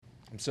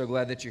I'm so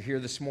glad that you're here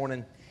this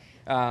morning.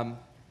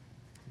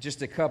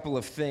 Just a couple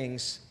of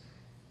things,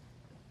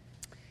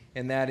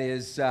 and that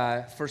is,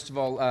 first of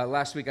all,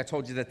 last week I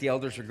told you that the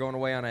elders are going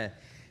away on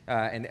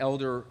an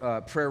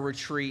elder prayer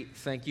retreat.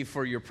 Thank you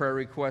for your prayer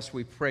requests.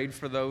 We prayed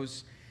for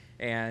those,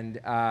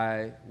 and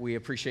we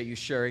appreciate you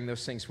sharing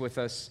those things with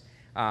us.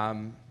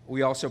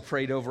 We also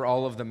prayed over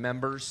all of the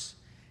members,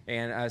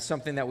 and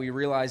something that we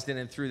realized in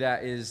and through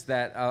that is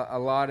that a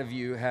lot of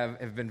you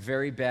have been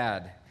very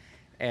bad,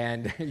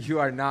 and you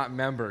are not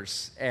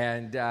members.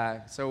 And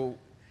so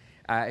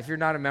if you're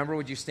not a member,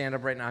 would you stand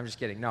up right now? I'm just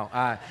kidding. No.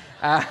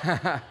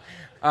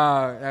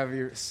 That'd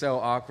be so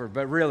awkward.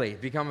 But really,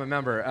 become a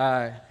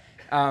member.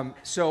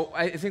 So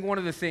I think one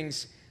of the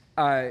things,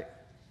 let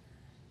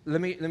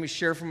me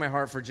share from my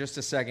heart for just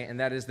a second, and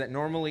that is that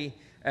normally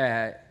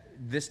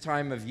this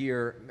time of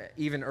year,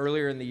 even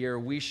earlier in the year,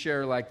 we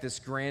share like this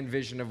grand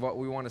vision of what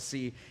we want to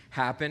see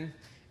happen.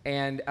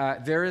 And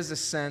there is a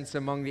sense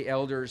among the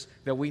elders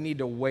that we need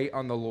to wait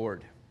on the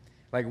Lord.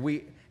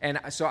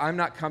 So I'm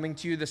not coming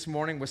to you this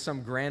morning with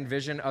some grand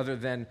vision other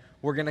than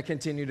we're going to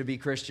continue to be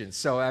Christians.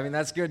 So I mean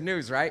that's good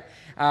news, right?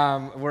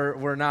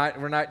 We're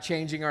not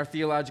changing our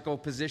theological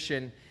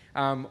position.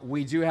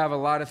 We do have a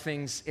lot of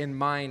things in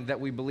mind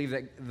that we believe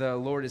that the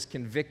Lord is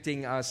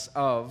convicting us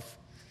of.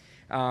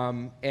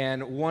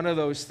 And one of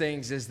those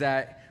things is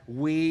that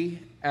we,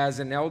 as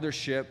an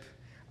eldership,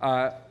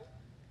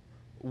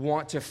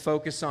 want to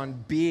focus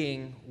on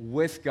being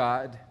with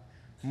God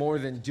more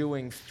than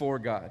doing for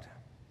God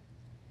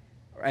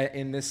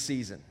in this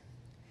season.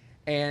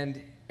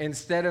 And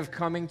instead of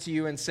coming to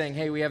you and saying,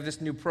 hey, we have this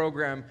new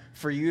program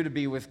for you to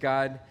be with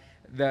God,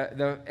 by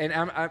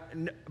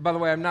the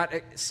way, I'm not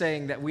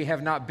saying that we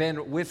have not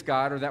been with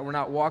God or that we're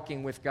not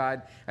walking with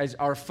God, as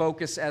our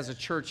focus as a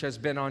church has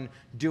been on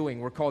doing.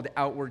 We're called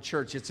Outward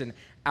Church. It's an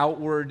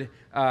outward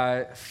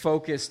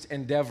focused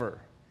endeavor.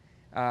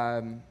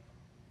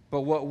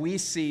 But what we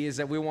see is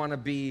that we want to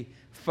be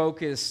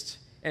focused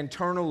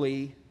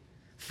internally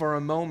for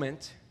a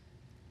moment.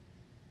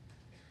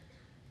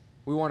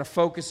 We want to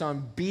focus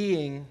on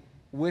being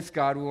with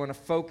God. We want to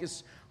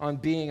focus on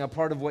being a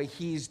part of what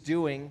He's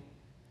doing,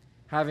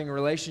 having a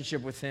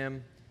relationship with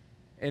Him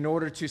in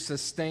order to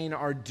sustain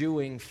our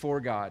doing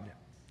for God,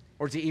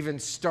 or to even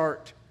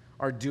start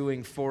our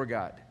doing for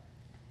God.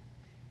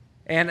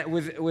 And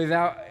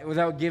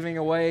without giving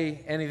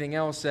away anything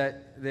else,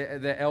 that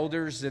the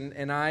elders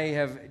and I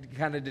have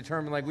kind of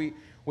determined, like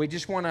we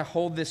just want to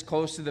hold this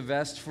close to the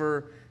vest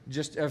for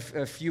just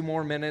a few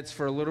more minutes,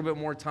 for a little bit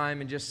more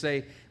time, and just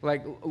say,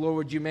 like, Lord,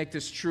 would you make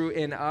this true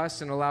in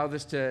us and allow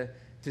this to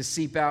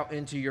seep out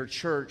into your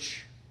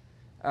church?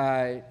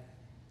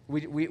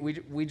 We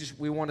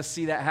want to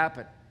see that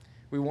happen.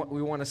 We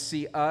want to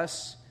see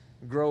us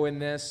grow in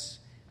this.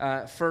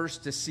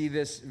 First, to see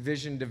this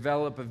vision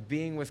develop of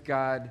being with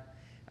God,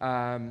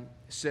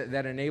 so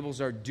that enables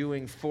our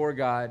doing for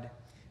God,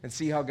 and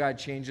see how God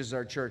changes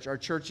our church. Our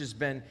church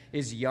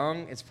is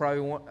young. It's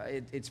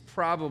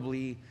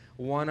probably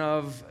one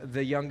of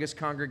the youngest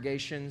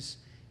congregations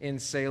in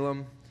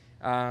Salem.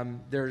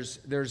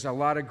 There's a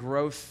lot of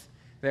growth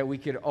that we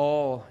could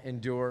all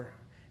endure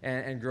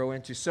and grow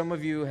into. Some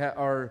of you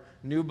are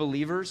new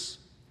believers.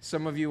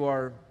 Some of you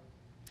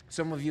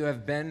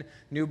have been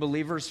new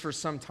believers for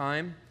some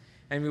time,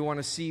 and we want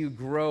to see you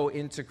grow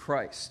into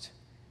Christ.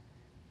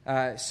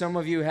 Some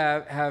of you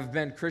have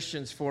been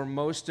Christians for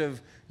most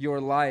of your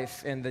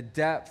life, and the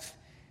depth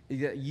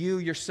that you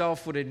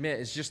yourself would admit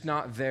is just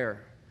not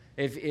there.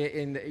 If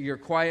in your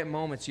quiet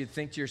moments you'd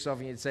think to yourself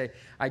and you'd say,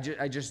 I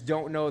just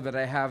don't know that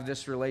I have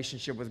this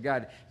relationship with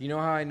God. You know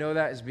how I know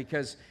that is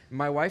because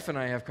my wife and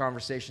I have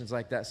conversations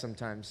like that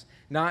sometimes.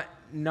 Not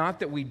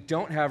that we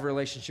don't have a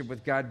relationship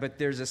with God, but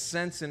there's a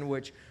sense in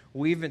which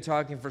we've been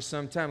talking for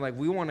some time, like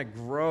we want to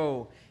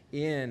grow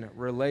in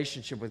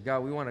relationship with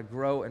God. We want to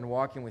grow and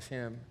walking with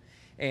Him,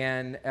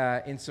 and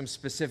in some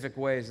specific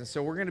ways. And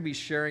so we're going to be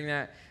sharing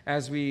that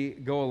as we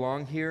go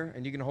along here,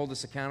 and you can hold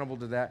us accountable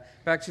to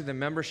that. Back to the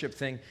membership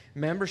thing.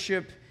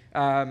 Membership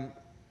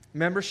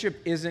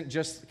isn't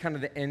just kind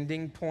of the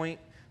ending point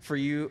for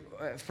you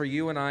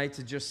and I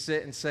to just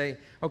sit and say,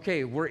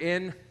 okay,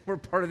 we're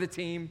part of the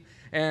team,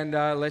 and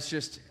let's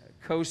just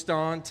coast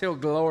on till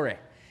glory,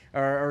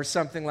 or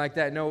something like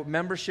that. No,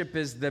 membership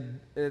is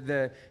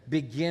the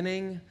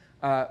beginning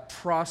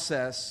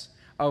process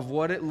of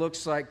what it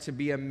looks like to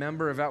be a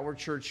member of Outward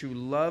Church who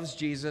loves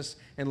Jesus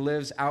and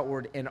lives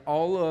outward, and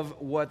all of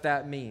what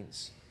that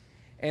means.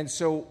 And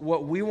so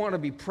what we want to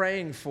be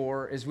praying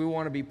for is we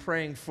want to be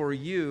praying for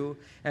you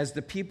as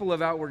the people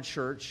of Outward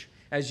Church,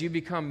 as you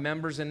become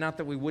members, and not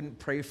that we wouldn't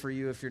pray for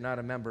you if you're not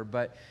a member,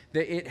 but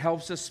that it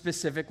helps us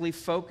specifically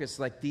focus,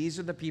 like these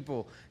are the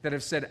people that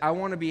have said, I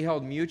want to be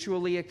held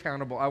mutually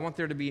accountable. I want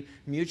there to be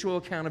mutual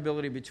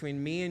accountability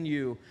between me and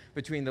you,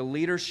 between the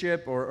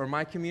leadership or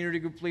my community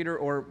group leader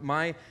or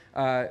my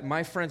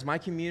friends, my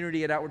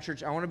community at Outward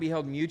Church. I want to be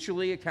held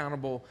mutually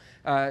accountable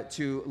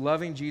to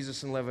loving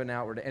Jesus and living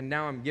outward. And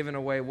now I'm giving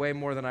away way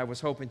more than I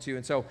was hoping to.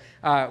 And so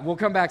we'll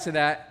come back to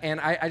that. And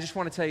I just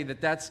want to tell you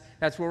that's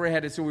where we're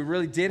headed. So we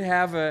really did have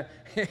have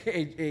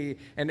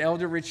an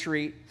elder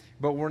retreat,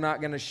 but we're not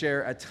going to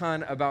share a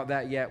ton about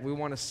that yet. We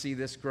want to see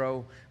this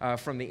grow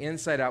from the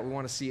inside out. We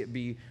want to see it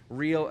be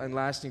real and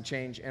lasting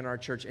change in our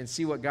church and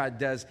see what God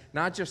does,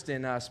 not just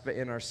in us, but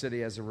in our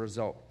city as a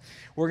result.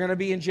 We're going to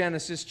be in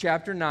Genesis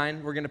chapter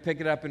 9. We're going to pick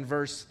it up in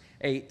verse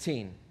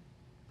 18.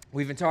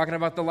 We've been talking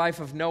about the life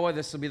of Noah.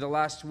 This will be the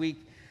last week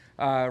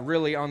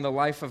really on the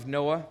life of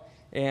Noah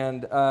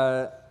and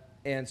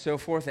so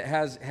forth. It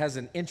has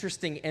an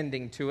interesting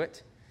ending to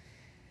it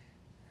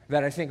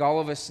that I think all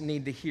of us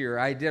need to hear.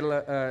 I did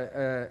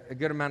a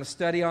good amount of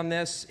study on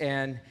this,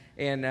 and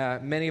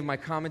many of my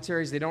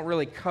commentaries, they don't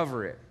really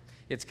cover it.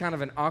 It's kind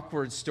of an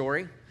awkward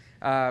story.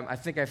 I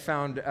think I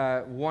found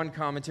one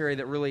commentary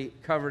that really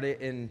covered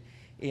it in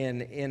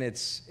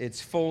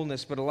its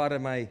fullness, but a lot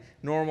of my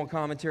normal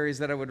commentaries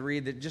that I would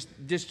read that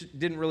just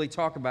didn't really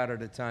talk about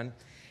it a ton.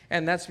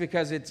 And that's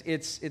because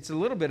it's a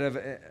little bit of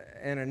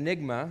an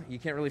enigma. You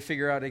can't really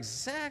figure out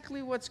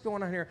exactly what's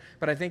going on here,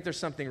 but I think there's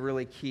something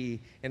really key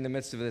in the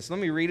midst of this. Let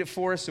me read it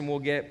for us, and we'll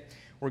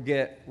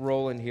get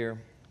rolling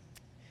here.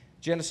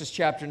 Genesis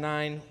chapter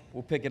 9,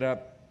 we'll pick it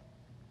up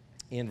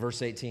in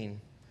verse 18.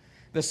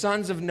 The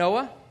sons of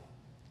Noah,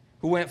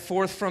 who went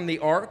forth from the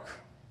ark,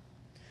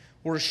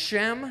 were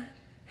Shem,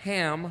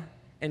 Ham,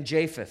 and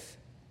Japheth.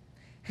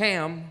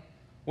 Ham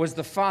was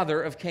the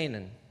father of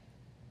Canaan.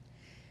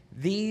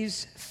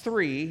 These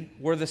three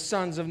were the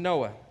sons of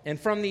Noah, and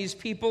from these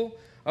people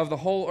of the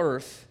whole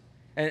earth,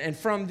 and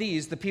from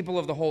these the people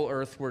of the whole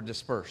earth were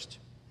dispersed.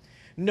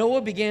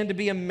 Noah began to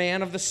be a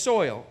man of the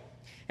soil,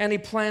 and he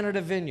planted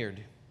a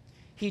vineyard.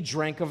 He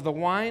drank of the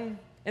wine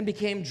and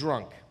became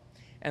drunk,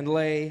 and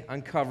lay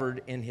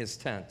uncovered in his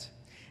tent.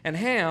 And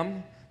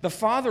Ham, the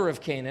father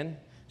of Canaan,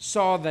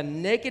 saw the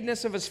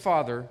nakedness of his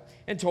father,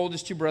 and told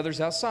his two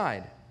brothers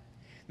outside.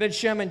 Then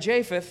Shem and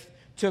Japheth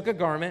took a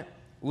garment,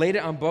 laid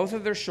it on both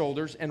of their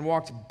shoulders, and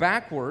walked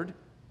backward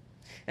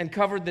and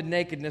covered the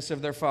nakedness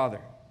of their father.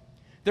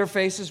 Their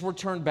faces were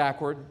turned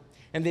backward,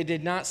 and they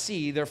did not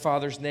see their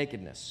father's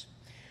nakedness.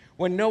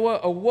 When Noah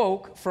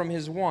awoke from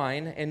his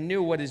wine and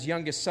knew what his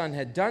youngest son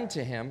had done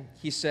to him,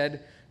 he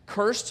said,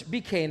 "Cursed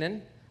be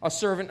Canaan, a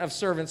servant of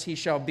servants he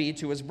shall be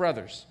to his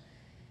brothers."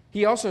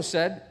 He also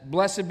said,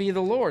 "Blessed be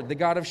the Lord, the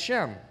God of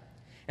Shem,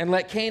 and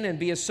let Canaan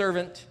be his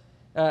servant,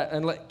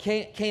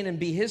 Canaan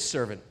be his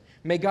servant.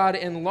 May God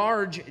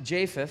enlarge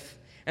Japheth,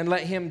 and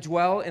let him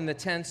dwell in the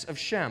tents of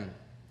Shem,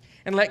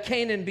 and let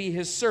Canaan be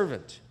his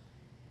servant."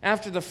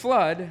 After the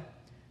flood,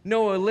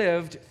 Noah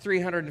lived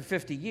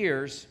 350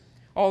 years.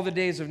 All the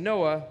days of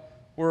Noah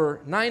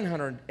were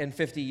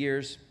 950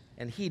 years,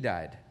 and he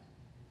died.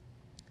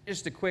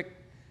 Just a quick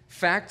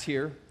fact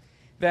here,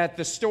 that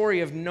the story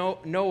of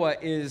Noah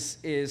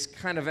is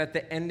kind of at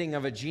the ending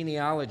of a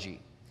genealogy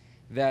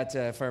that,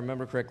 if I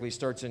remember correctly,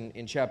 starts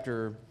in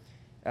chapter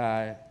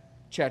 5.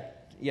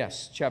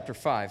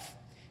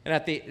 And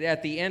at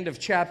the end of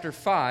chapter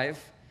 5,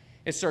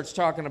 it starts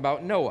talking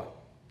about Noah.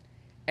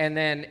 And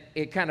then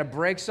it kind of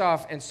breaks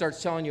off and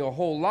starts telling you a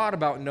whole lot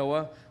about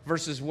Noah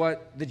versus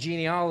what the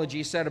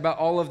genealogy said about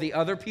all of the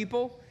other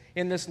people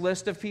in this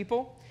list of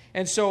people.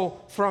 And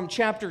so from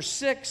chapter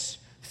 6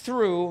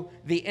 through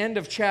the end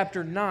of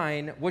chapter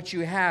 9, what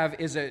you have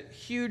is a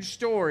huge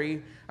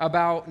story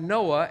about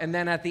Noah. And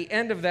then at the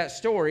end of that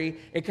story,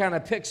 it kind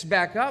of picks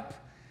back up.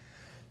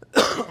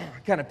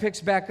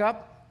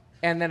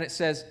 And then it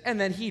says, "And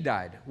then he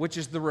died," which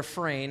is the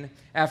refrain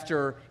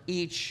after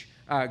each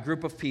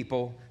group of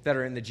people that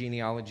are in the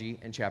genealogy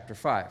in chapter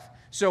 5.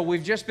 So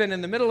we've just been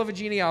in the middle of a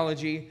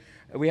genealogy.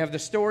 We have the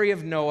story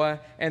of Noah,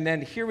 and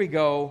then here we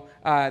go.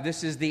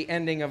 This is the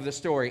ending of the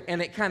story.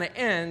 And it kind of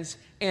ends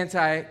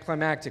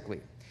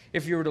anticlimactically.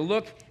 If you were to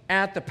look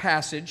at the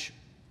passage,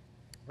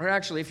 or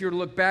actually if you were to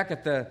look back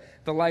at the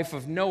life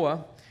of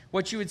Noah,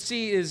 what you would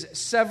see is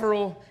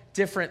several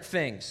different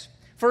things.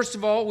 First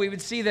of all, we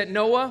would see that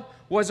Noah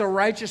was a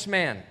righteous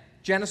man.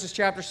 Genesis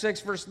chapter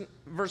 6,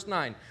 verse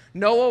 9.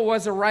 Noah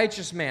was a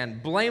righteous man,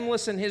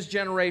 blameless in his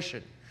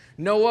generation.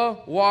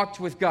 Noah walked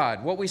with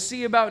God. What we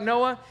see about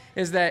Noah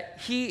is that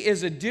he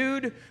is a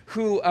dude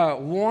who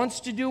wants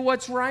to do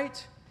what's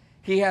right.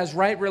 He has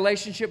right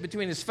relationship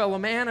between his fellow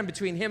man and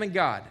between him and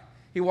God.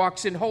 He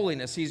walks in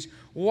holiness. He's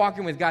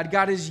walking with God.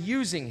 God is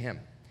using him.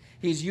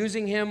 He's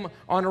using him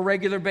on a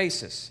regular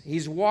basis.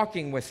 He's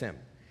walking with him.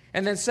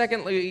 And then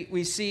secondly,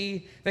 we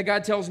see that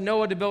God tells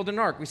Noah to build an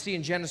ark. We see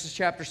in Genesis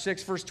chapter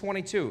 6, verse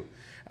 22.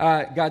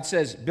 God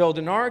says, build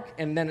an ark,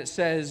 and then it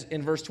says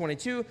in verse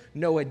 22,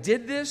 Noah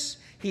did this.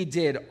 He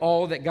did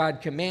all that God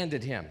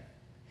commanded him.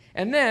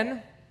 And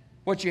then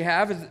what you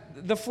have is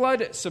the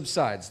flood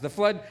subsides. The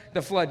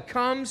flood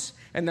comes,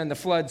 and then the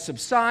flood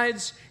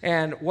subsides,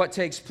 and what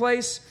takes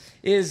place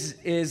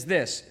is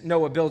this.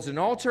 Noah builds an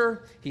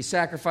altar. He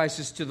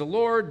sacrifices to the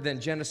Lord. Then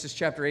Genesis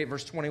chapter 8,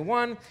 verse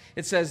 21,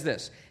 it says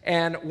this.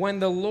 And when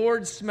the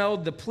Lord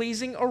smelled the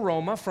pleasing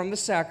aroma from the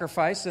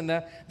sacrifice and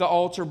the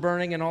altar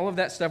burning and all of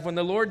that stuff, when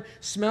the Lord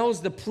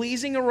smells the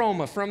pleasing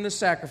aroma from the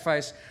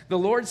sacrifice, the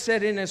Lord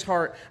said in his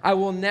heart, I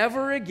will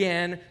never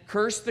again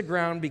curse the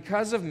ground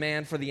because of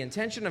man, for the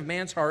intention of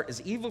man's heart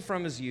is evil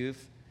from his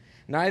youth.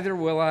 Neither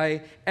will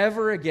I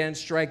ever again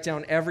strike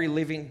down every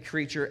living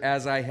creature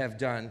as I have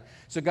done.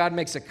 So God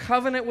makes a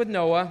covenant with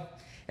Noah,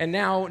 and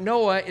now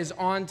Noah is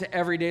on to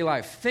everyday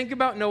life. Think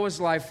about Noah's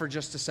life for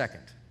just a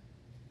second.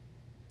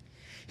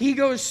 He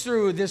goes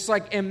through this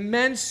like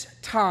immense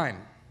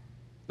time.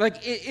 Like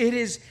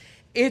it's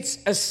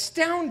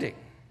astounding.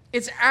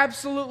 It's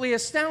absolutely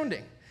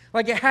astounding.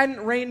 Like it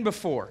hadn't rained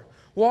before.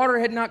 Water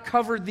had not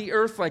covered the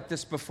earth like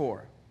this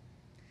before.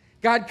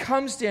 God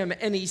comes to him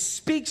and he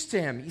speaks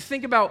to him. You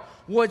think about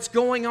what's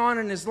going on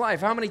in his life.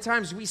 How many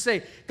times we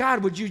say,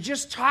 God, would you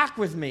just talk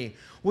with me?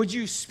 Would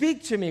you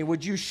speak to me?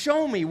 Would you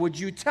show me? Would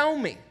you tell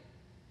me?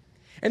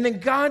 And then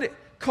God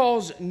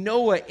calls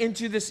Noah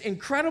into this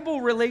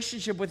incredible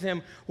relationship with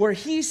him where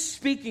he's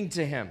speaking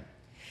to him.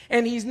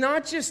 And he's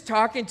not just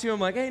talking to him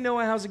like, hey,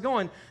 Noah, how's it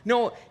going?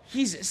 No,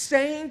 he's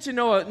saying to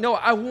Noah,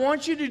 Noah, I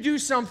want you to do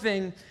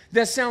something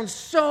that sounds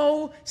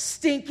so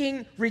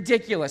stinking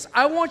ridiculous.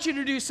 I want you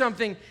to do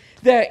something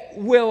that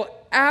will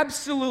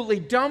absolutely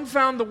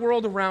dumbfound the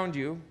world around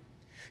you.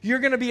 You're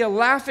going to be a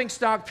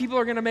laughingstock. People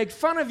are going to make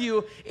fun of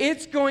you.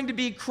 It's going to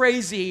be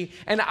crazy,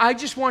 and I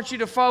just want you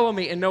to follow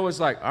me. And Noah's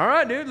like, all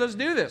right, dude, let's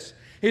do this.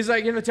 He's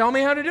like, tell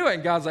me how to do it.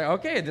 And God's like,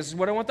 okay, this is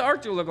what I want the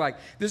ark to look like.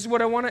 This is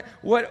what I want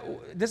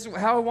it, this is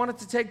how I want it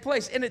to take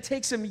place. And it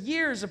takes him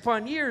years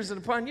upon years and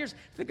upon years.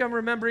 I think I'm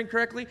remembering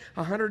correctly,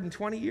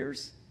 120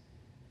 years.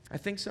 I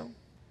think so.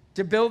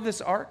 To build this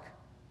ark.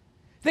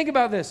 Think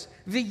about this.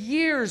 The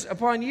years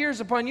upon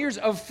years upon years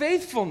of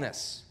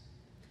faithfulness.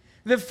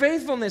 The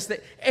faithfulness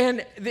that,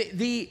 and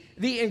the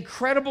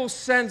incredible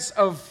sense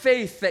of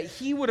faith that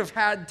he would have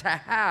had to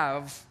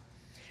have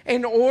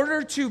in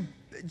order to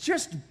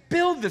just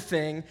build the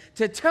thing,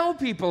 to tell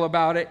people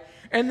about it,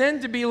 and then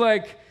to be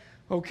like,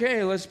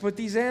 okay, let's put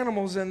these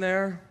animals in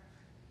there.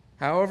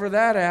 However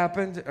that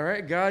happened, all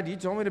right, God, you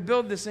told me to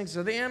build this thing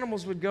so the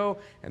animals would go,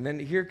 and then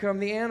here come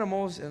the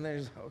animals, and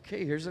there's,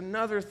 okay, here's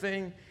another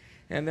thing.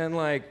 And then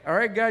like, all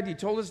right, God, you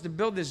told us to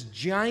build this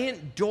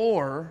giant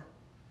door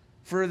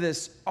for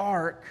this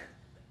ark.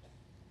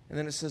 And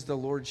then it says the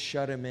Lord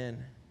shut him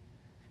in.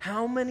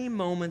 How many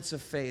moments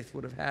of faith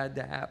would have had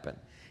to happen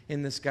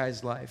in this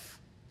guy's life?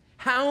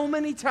 How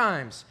many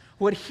times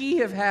would he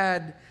have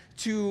had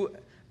to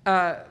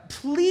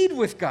plead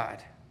with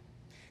God?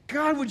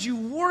 God, would you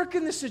work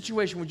in this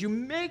situation? Would you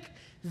make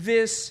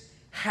this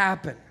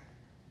happen?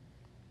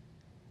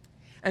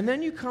 And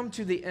then you come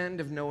to the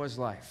end of Noah's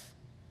life.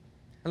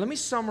 And let me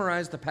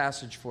summarize the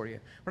passage for you.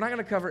 We're not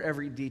going to cover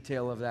every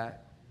detail of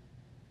that.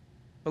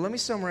 But let me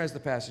summarize the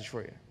passage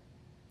for you.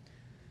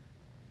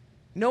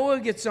 Noah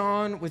gets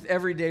on with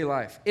everyday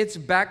life. It's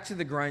back to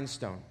the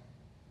grindstone.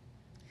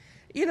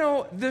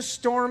 The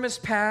storm has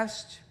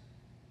passed.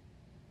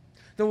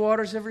 The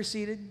waters have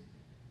receded.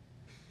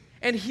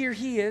 And here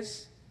he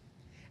is.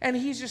 And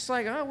he's just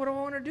like, oh, what do I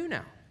want to do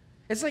now?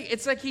 It's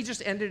like he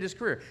just ended his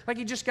career. Like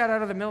he just got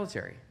out of the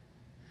military.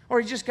 Or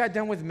he just got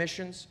done with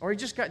missions. Or he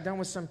just got done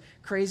with some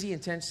crazy,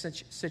 intense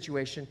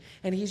situation.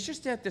 And he's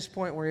just at this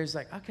point where he's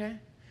like, okay,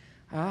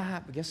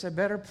 I guess I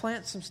better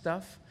plant some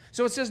stuff.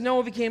 So it says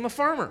Noah became a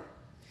farmer.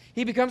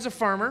 He becomes a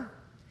farmer.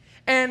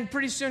 And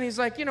pretty soon he's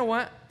like, you know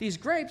what? These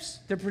grapes,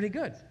 they're pretty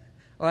good.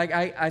 Like,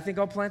 I think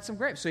I'll plant some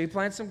grapes. So he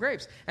plants some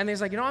grapes. And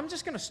he's like, I'm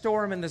just going to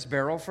store them in this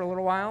barrel for a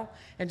little while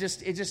and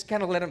just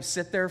kind of let them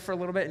sit there for a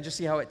little bit and just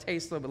see how it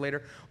tastes a little bit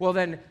later. Well,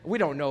 then we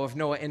don't know if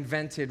Noah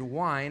invented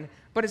wine,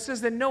 but it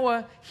says that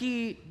Noah,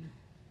 he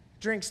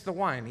drinks the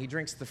wine. He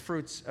drinks the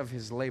fruits of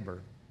his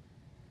labor.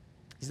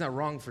 He's not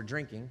wrong for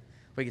drinking.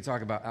 We could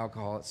talk about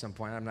alcohol at some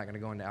point. I'm not going to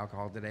go into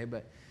alcohol today,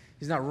 but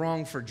he's not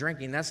wrong for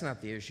drinking. That's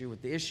not the issue.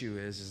 What the issue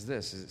is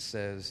this. It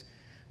says,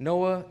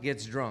 Noah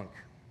gets drunk.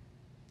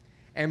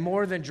 And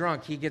more than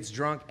drunk, he gets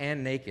drunk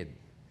and naked.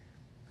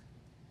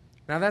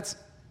 Now, that's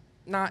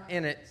not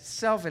in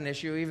itself an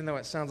issue, even though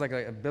it sounds like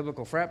a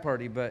biblical frat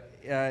party, but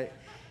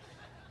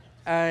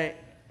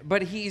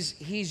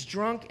he's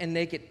drunk and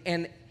naked,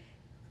 and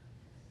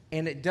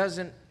it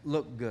doesn't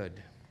look good.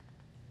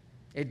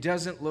 It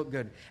doesn't look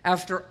good.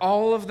 After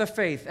all of the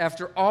faith,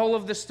 after all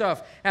of the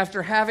stuff,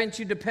 after having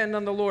to depend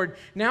on the Lord,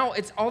 now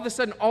it's all of a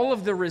sudden all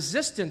of the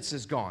resistance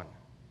is gone.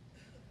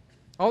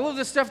 All of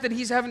the stuff that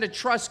he's having to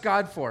trust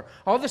God for.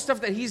 All the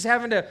stuff that he's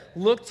having to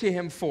look to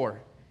him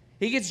for.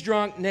 He gets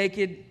drunk,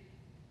 naked.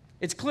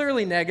 It's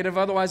clearly negative,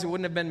 otherwise it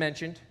wouldn't have been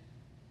mentioned.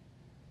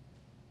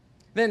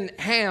 Then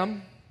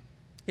Ham,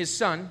 his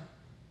son,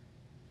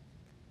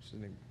 which is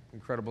an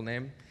incredible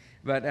name,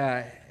 but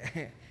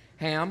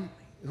Ham,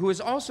 who is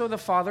also the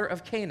father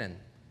of Canaan,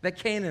 the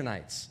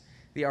Canaanites,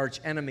 the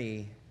arch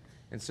enemy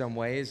in some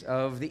ways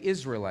of the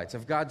Israelites,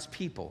 of God's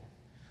people,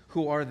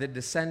 who are the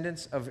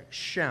descendants of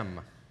Shem.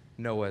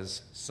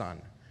 Noah's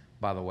son,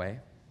 by the way.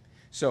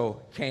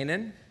 So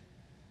Canaan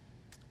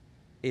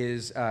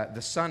is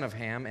the son of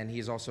Ham, and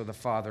he's also the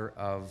father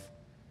of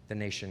the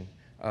nation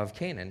of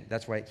Canaan.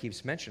 That's why it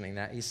keeps mentioning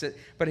that. He said,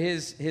 but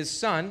his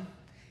son,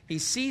 he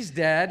sees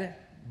dad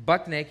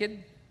buck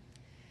naked,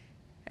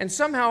 and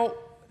somehow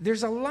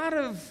there's a lot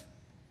of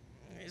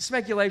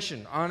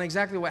speculation on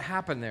exactly what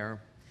happened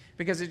there,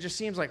 because it just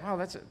seems like, oh,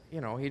 that's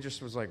he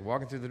just was like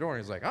walking through the door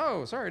and he's like,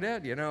 oh, sorry,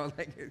 Dad,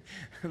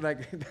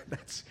 like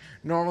that's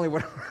normally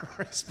what our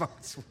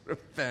response would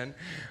have been.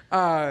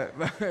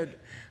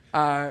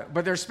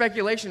 But there's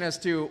speculation as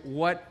to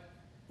what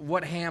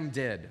Ham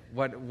did,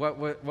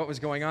 what was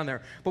going on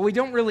there. But we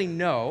don't really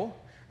know.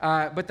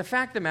 But the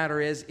fact of the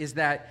matter is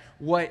that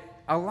what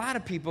a lot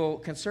of people,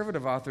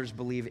 conservative authors,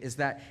 believe is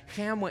that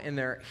Ham went in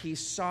there, he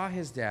saw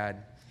his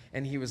dad,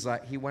 and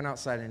he went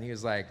outside and he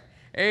was like,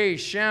 hey,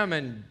 Shem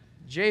and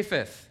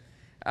Japheth,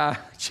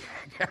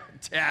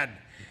 Dad,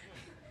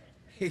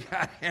 he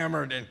got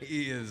hammered and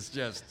he's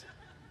just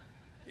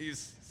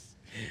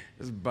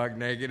buck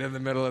naked in the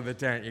middle of the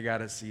tent. You got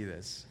to see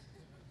this.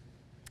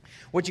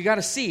 What you got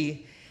to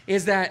see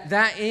is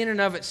that in and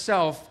of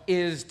itself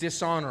is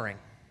dishonoring.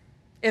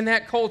 In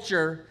that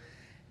culture,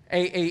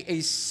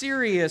 a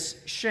serious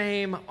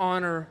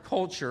shame-honor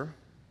culture,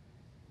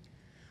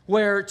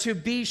 where to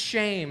be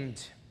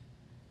shamed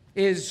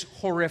is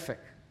horrific.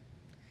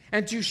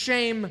 And to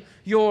shame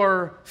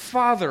your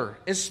father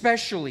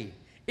especially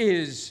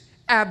is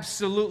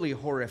absolutely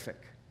horrific.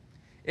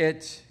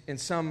 It, in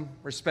some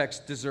respects,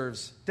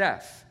 deserves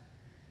death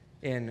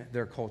in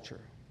their culture.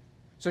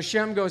 So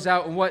Shem goes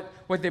out, and what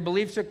they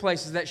believe took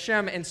place is that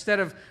Shem, instead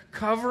of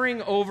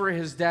covering over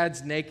his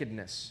dad's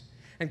nakedness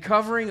and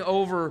covering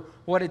over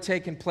what had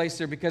taken place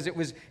there, because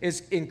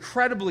is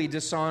incredibly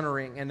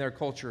dishonoring in their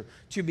culture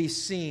to be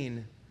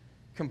seen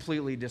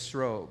completely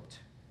disrobed.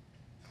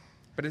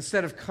 But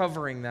instead of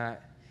covering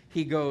that,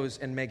 he goes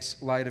and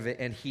makes light of it,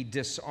 and he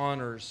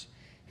dishonors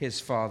his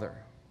father.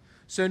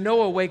 So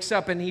Noah wakes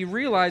up, and he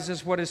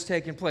realizes what has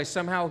taken place.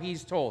 Somehow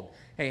he's told,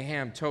 hey,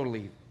 Ham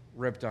totally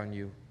ripped on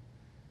you.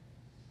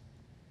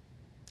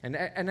 And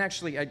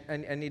actually,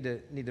 I need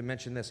to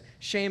mention this.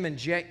 Shem and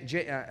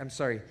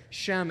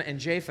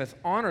Japheth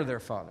honor their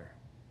father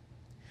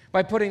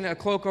by putting a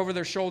cloak over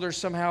their shoulders,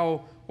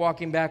 somehow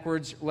walking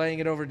backwards, laying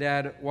it over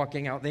dad,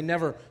 walking out. They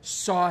never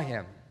saw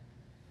him.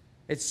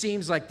 It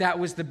seems like that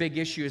was the big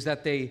issue, is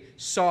that they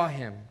saw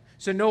him.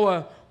 So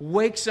Noah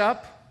wakes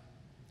up,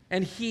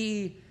 and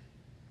he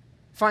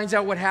finds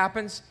out what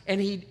happens, and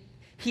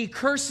he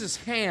curses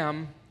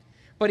Ham,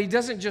 but he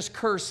doesn't just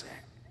curse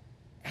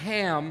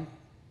Ham.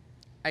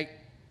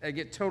 I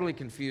get totally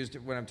confused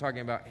when I'm talking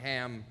about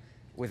ham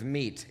with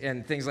meat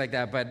and things like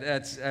that, but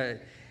that's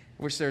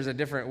wish there's a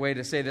different way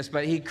to say this.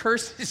 But he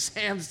curses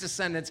Ham's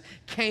descendants,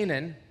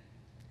 Canaan,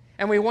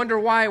 and we wonder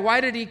why. Why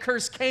did he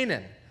curse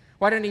Canaan?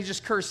 Why didn't he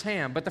just curse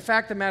Ham? But the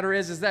fact of the matter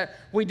is that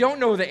we don't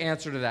know the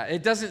answer to that.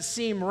 It doesn't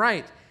seem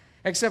right,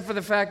 except for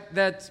the fact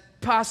that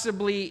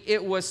possibly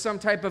it was some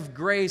type of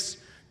grace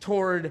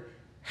toward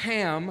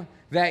Ham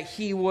that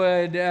he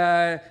would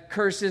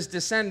curse his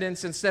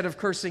descendants instead of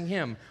cursing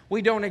him.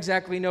 We don't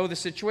exactly know the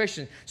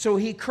situation. So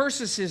he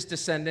curses his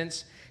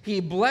descendants, he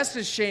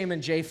blesses Shem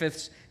and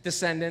Japheth's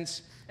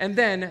descendants, and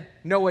then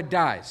Noah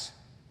dies.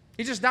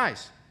 He just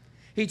dies.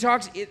 He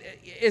talks,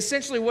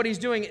 essentially what he's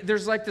doing,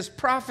 there's like this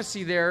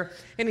prophecy there,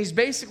 and he's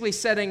basically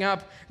setting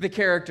up the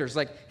characters.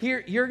 Like,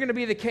 here, you're going to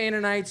be the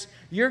Canaanites,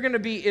 you're going to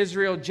be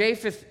Israel.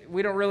 Japheth,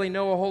 we don't really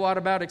know a whole lot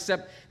about,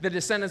 except the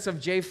descendants of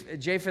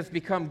Japheth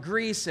become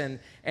Greece, and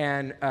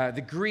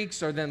the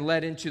Greeks are then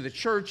led into the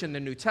church in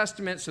the New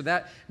Testament, so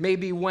that may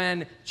be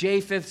when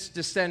Japheth's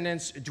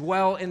descendants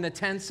dwell in the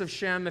tents of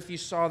Shem, if you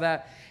saw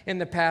that in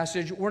the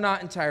passage. We're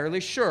not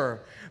entirely sure.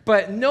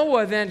 But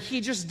Noah then,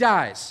 he just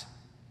dies.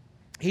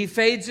 He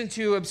fades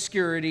into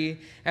obscurity,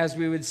 as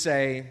we would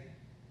say,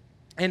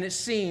 and it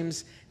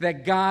seems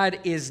that God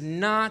is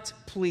not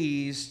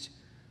pleased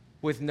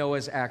with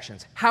Noah's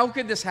actions. How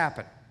could this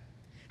happen?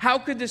 How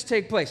could this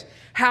take place?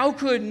 How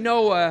could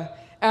Noah,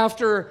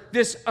 after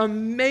this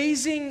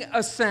amazing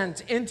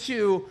ascent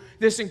into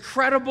this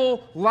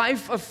incredible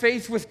life of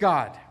faith with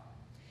God,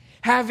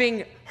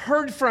 having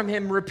heard from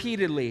him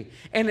repeatedly,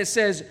 and it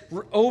says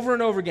over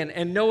and over again,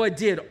 and Noah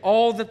did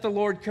all that the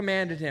Lord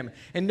commanded him,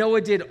 and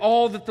Noah did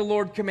all that the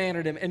Lord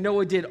commanded him, and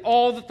Noah did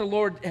all that the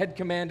Lord had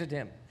commanded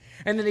him.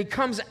 And then he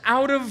comes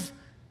out of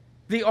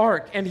the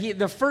ark, and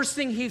the first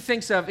thing he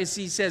thinks of is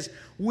he says,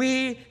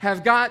 we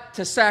have got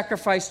to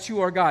sacrifice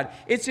to our God.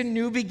 It's a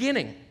new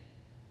beginning.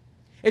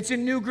 It's a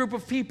new group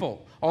of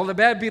people. All the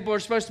bad people are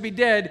supposed to be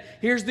dead.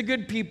 Here's the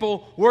good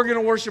people. We're going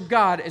to worship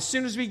God. As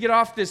soon as we get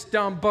off this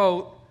dumb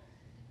boat,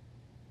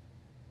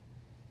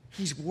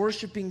 he's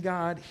worshiping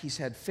God, he's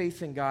had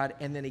faith in God,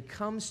 and then he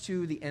comes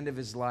to the end of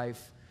his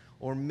life,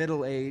 or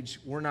middle age,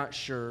 we're not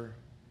sure.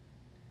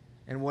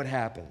 And what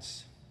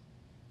happens?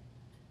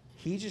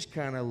 He just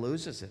kind of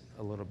loses it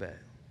a little bit.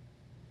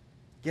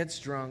 Gets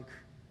drunk,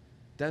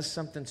 does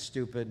something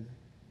stupid,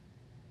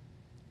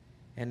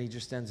 and he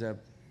just ends up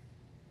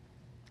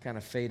kind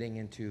of fading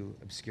into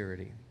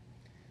obscurity.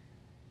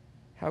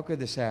 How could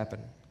this happen?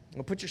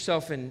 Well, put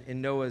yourself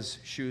in Noah's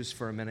shoes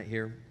for a minute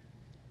here.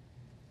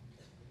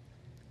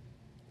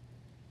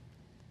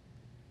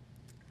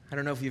 I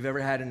don't know if you've ever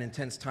had an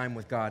intense time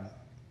with God.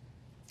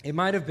 It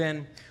might have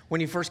been when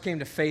you first came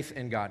to faith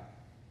in God.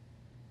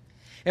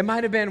 It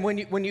might have been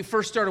when you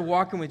first started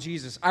walking with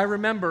Jesus. I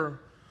remember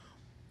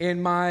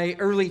in my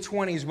early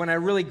 20s when I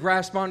really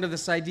grasped onto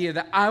this idea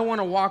that I want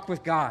to walk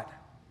with God.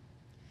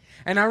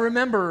 And I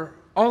remember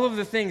all of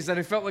the things that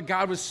I felt like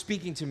God was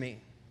speaking to me.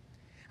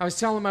 I was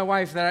telling my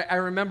wife that I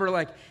remember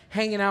like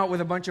hanging out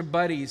with a bunch of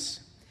buddies,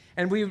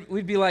 and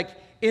we'd be like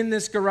in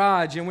this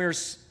garage, and we were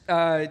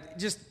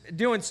just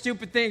doing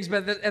stupid things,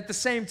 but at the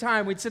same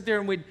time, we'd sit there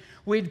and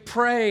we'd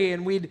pray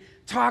and we'd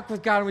talk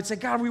with God, and we'd say,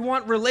 God, we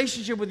want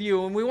relationship with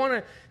you, and we want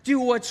to do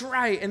what's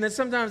right. And then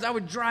sometimes I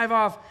would drive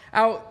off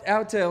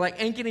out to like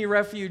Ankeny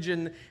Refuge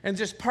and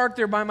just park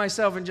there by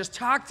myself and just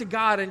talk to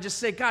God and just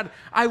say, God,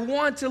 I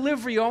want to live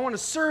for you. I want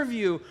to serve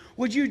you.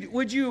 Would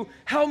you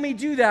help me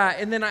do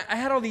that? And then I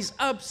had all these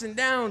ups and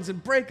downs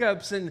and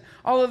breakups and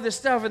all of this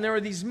stuff. And there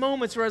were these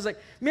moments where I was like,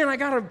 man, I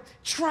got to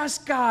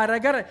trust God. I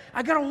got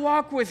to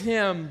walk with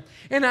him.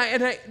 And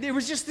it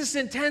was just this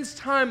intense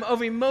time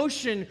of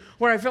emotion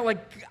where I felt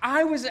like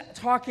I was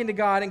talking to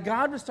God and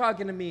God was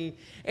talking to me,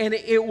 and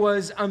it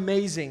was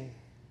amazing.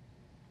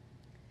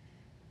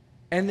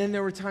 And then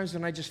there were times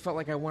when I just felt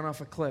like I went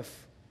off a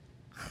cliff.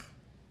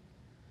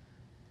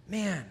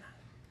 Man,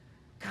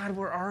 God,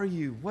 where are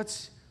you?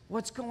 What's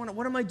going on?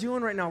 What am I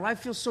doing right now?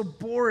 Life feels so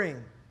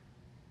boring.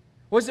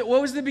 What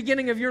was the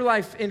beginning of your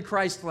life in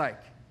Christ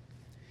like?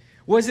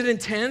 Was it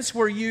intense?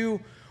 Were you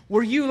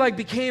like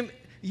became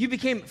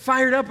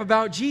fired up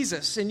about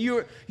Jesus, and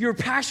you were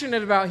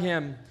passionate about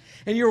him,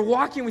 and you were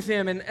walking with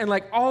him, and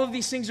like all of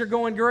these things are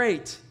going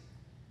great?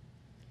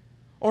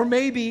 Or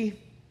maybe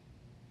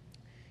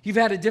you've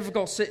had a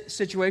difficult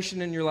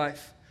situation in your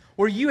life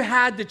where you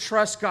had to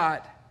trust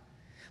God.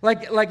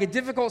 Like a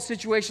difficult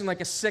situation,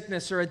 like a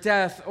sickness or a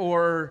death,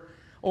 or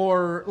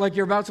like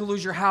you're about to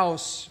lose your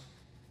house,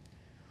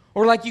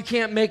 or like you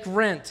can't make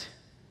rent,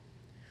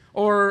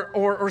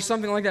 or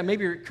something like that.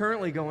 Maybe you're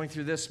currently going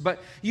through this,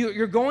 but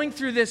you're going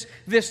through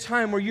this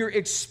time where you're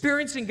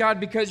experiencing God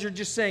because you're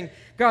just saying,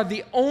 God,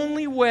 the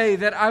only way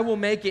that I will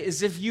make it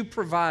is if you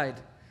provide.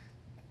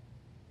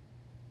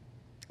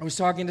 I was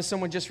talking to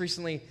someone just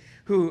recently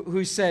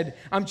who said,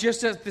 I'm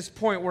just at this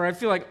point where I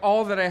feel like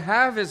all that I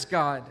have is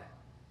God,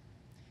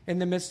 in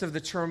the midst of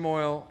the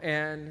turmoil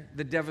and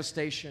the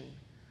devastation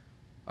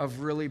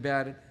of really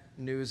bad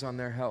news on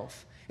their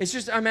health. It's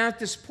just, I'm at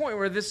this point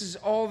where this is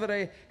all that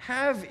I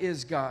have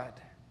is God.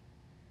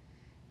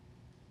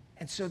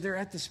 And so they're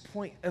at this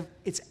point of,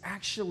 it's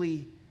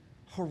actually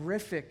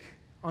horrific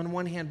on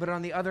one hand, but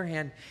on the other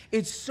hand,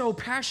 it's so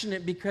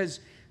passionate because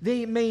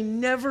they may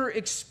never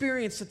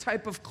experience the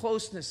type of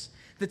closeness,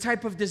 the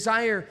type of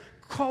desire,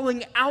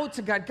 calling out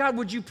to God. God,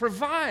 would you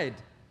provide?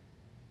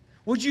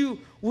 Would you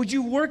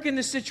work in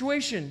this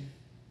situation?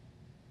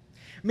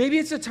 Maybe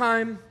it's a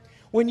time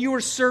when you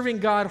are serving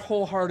God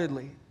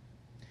wholeheartedly.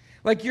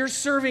 Like you're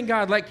serving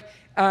God. Like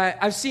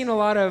I've seen a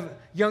lot of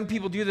young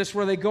people do this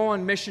where they go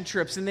on mission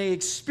trips and they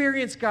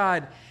experience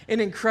God in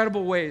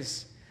incredible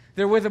ways.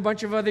 They're with a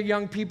bunch of other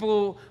young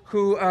people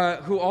who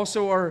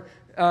also are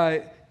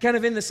kind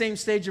of in the same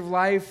stage of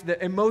life.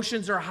 The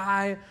emotions are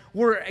high.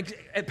 We're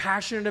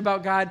passionate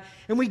about God.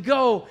 And we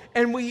go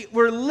and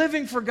we're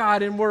living for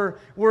God, and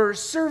we're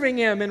serving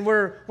him, and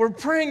we're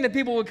praying that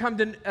people will come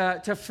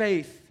to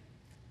faith.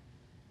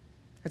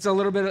 It's a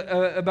little bit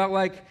about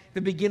like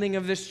the beginning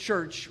of this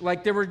church.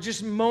 Like there were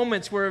just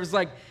moments where it was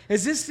like,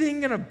 is this thing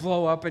going to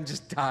blow up and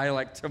just die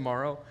like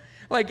tomorrow?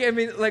 Like, I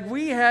mean, like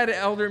we had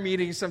elder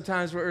meetings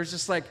sometimes where it was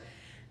just like,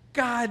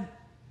 God,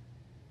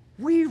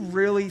 we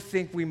really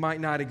think we might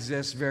not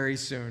exist very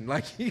soon.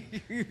 Like,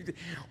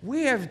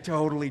 we have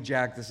totally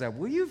jacked this up.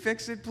 Will you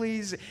fix it,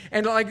 please?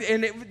 And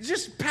it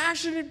just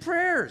passionate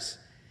prayers.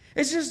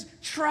 It's just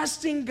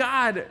trusting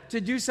God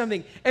to do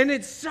something. And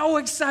it's so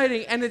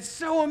exciting and it's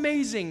so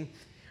amazing.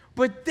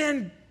 But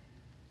then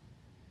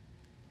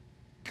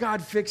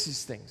God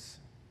fixes things.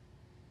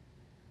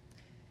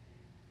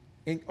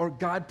 Or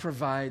God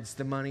provides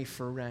the money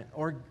for rent.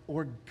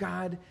 Or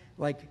God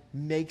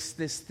makes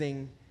this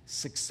thing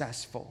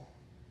successful.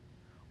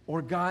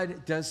 Or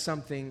God does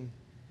something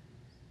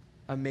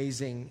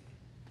amazing,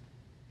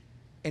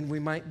 and we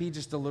might be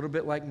just a little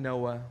bit like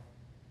Noah,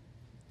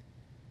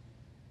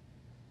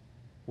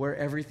 where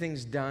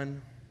everything's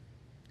done.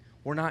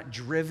 We're not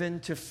driven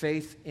to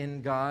faith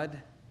in God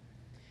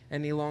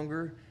any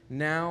longer.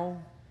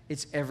 Now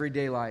it's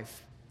everyday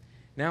life.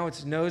 Now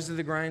it's nose to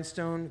the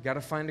grindstone, got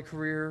to find a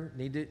career,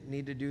 need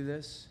to do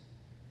this.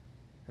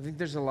 I think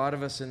there's a lot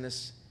of us in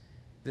this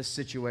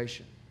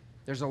situation.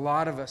 There's a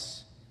lot of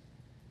us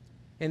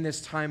in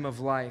this time of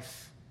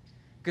life,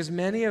 because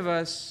many of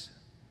us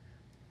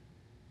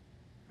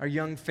are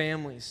young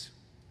families.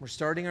 We're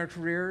starting our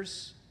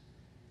careers,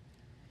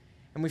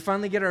 and we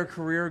finally get our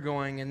career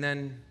going, and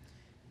then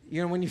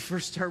when you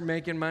first start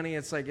making money,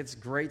 it's like it's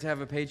great to have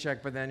a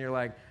paycheck, but then you're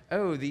like,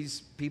 oh,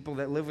 these people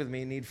that live with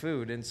me need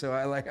food, and so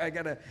I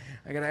gotta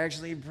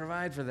actually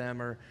provide for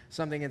them or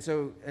something, and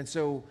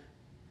so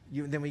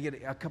then we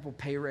get a couple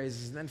pay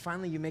raises, and then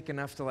finally you make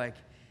enough to like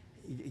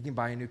you can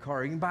buy a new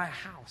car, you can buy a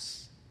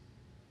house,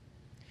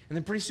 and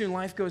then pretty soon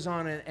life goes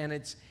on,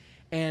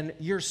 and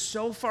you're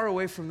so far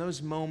away from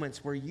those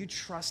moments where you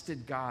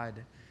trusted God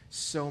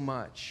so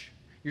much.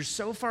 You're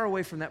so far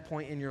away from that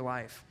point in your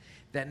life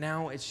that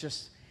now it's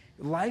just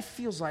life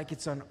feels like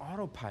it's on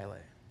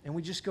autopilot. And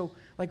we just go,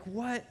 like,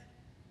 what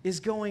is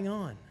going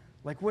on?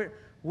 Like,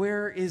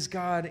 where is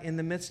God in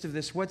the midst of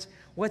this?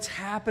 What's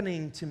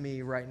happening to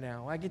me right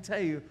now? I can tell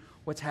you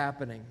what's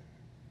happening.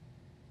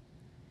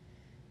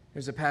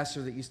 There's a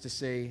pastor that used to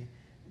say,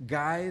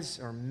 guys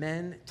or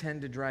men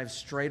tend to drive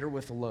straighter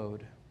with a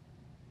load.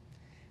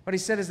 What he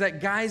said is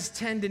that guys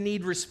tend to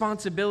need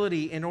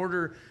responsibility in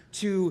order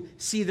to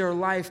see their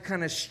life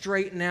kind of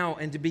straighten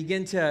out and to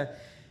begin to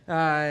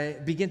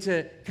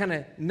kind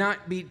of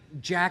not be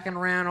jacking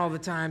around all the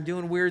time,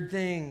 doing weird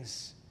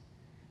things.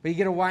 But you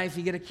get a wife,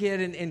 you get a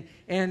kid,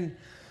 and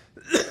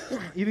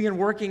you begin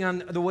working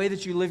on the way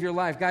that you live your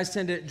life. Guys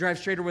tend to drive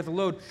straighter with a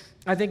load.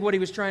 I think what he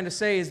was trying to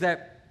say is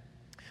that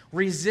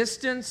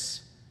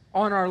resistance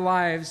on our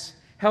lives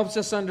helps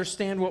us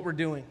understand what we're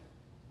doing.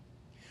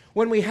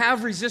 When we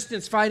have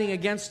resistance fighting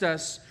against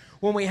us,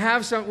 when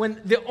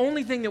the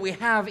only thing that we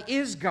have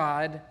is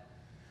God,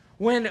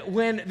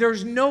 when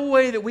there's no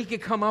way that we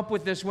could come up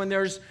with this, when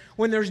there's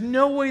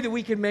no way that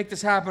we can make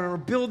this happen or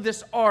build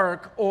this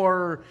ark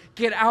or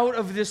get out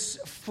of this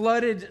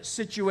flooded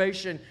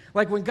situation,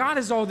 like when God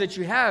is all that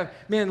you have,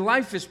 man,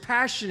 life is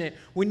passionate.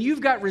 When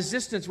you've got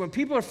resistance, when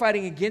people are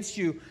fighting against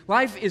you,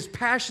 life is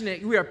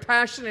passionate. We are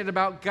passionate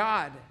about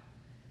God.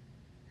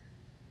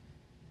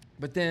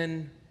 But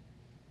then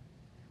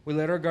we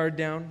let our guard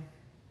down.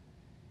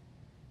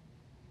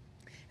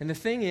 And the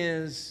thing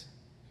is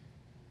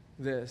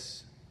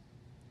this.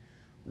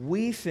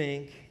 We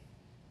think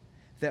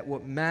that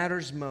what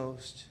matters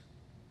most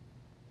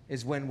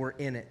is when we're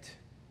in it.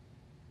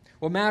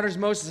 What matters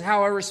most is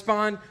how I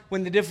respond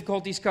when the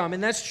difficulties come.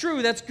 And that's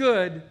true, that's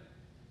good.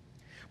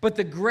 But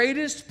the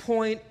greatest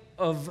point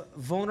of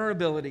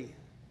vulnerability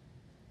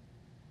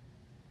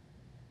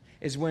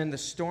is when the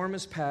storm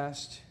has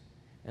passed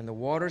and the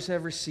waters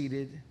have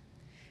receded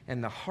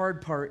and the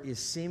hard part is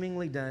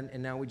seemingly done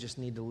and now we just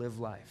need to live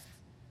life.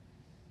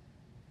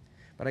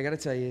 But I got to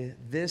tell you,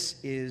 this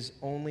is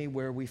only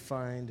where we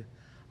find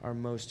our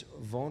most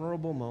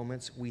vulnerable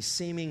moments. We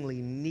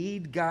seemingly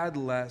need God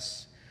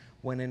less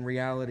when in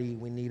reality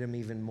we need Him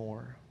even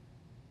more.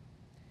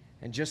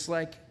 And just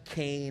like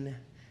Cain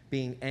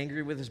being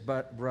angry with his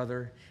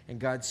brother and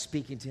God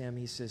speaking to him,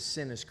 he says,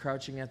 sin is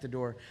crouching at the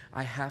door.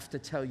 I have to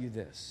tell you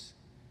this,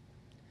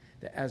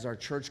 that as our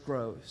church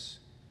grows,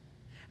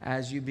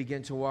 as you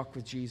begin to walk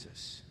with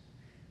Jesus,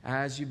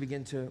 as you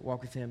begin to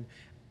walk with Him,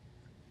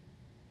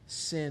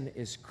 sin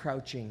is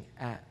crouching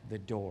at the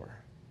door.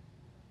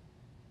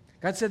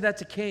 God said that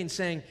to Cain,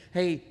 saying,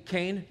 hey,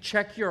 Cain,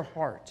 check your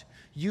heart.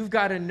 You've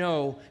got to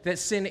know that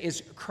sin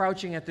is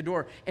crouching at the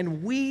door.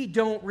 And we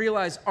don't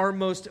realize our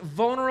most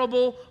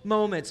vulnerable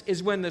moments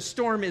is when the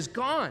storm is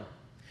gone.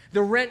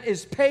 The rent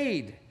is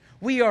paid.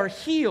 We are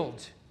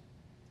healed.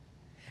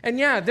 And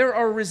yeah, there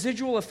are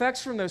residual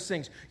effects from those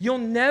things. You'll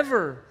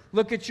never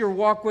look at your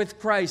walk with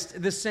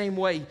Christ the same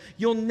way.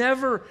 You'll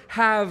never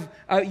have,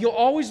 you'll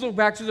always look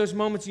back to those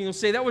moments and you'll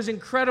say, that was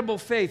incredible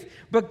faith.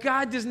 But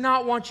God does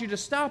not want you to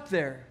stop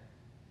there.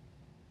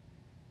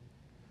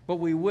 But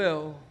we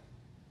will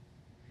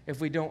if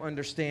we don't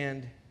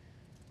understand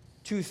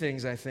two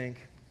things, I think.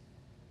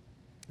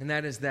 And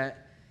that is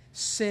that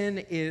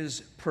sin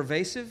is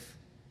pervasive.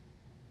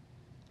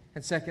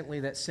 And secondly,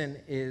 that sin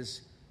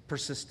is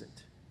persistent.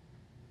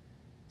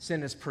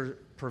 Sin is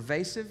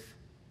pervasive.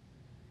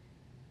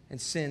 And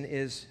sin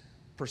is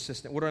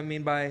persistent. What do I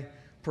mean by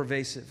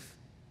pervasive?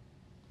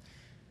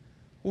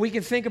 We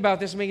can think about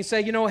this and we can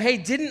say, hey,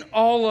 didn't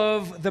all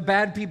of the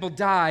bad people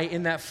die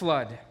in that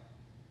flood?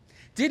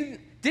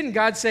 Didn't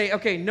God say,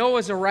 okay,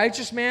 Noah's a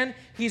righteous man,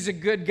 he's a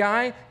good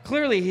guy,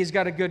 clearly he's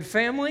got a good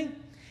family,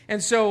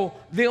 and so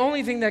the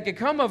only thing that could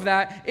come of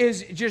that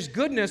is just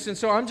goodness, and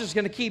so I'm just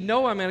going to keep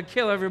Noah, I'm going to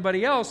kill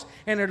everybody else,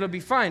 and it'll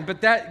be fine.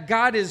 But that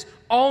God is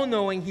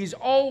all-knowing, He's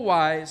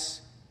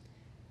all-wise.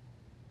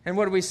 And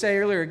what did we say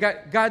earlier?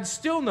 God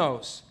still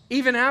knows,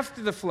 even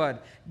after the flood.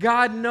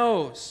 God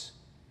knows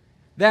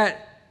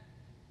that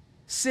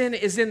sin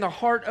is in the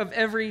heart of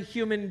every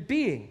human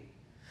being.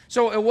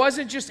 So it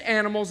wasn't just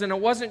animals and it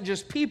wasn't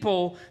just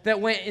people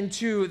that went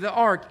into the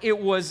ark. It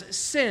was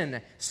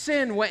sin.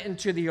 Sin went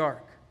into the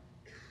ark.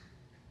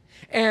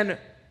 And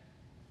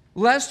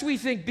lest we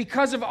think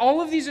because of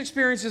all of these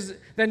experiences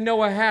that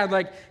Noah had,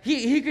 like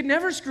he could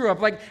never screw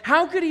up. Like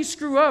how could he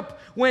screw up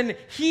when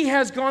he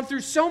has gone through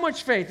so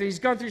much faith, he's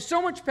gone through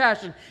so much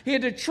passion. He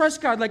had to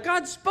trust God. Like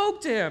God spoke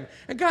to him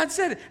and God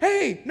said,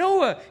 hey,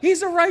 Noah,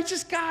 he's a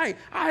righteous guy.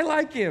 I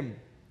like him.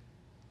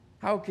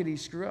 How could he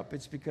screw up?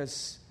 It's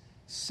because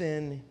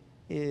sin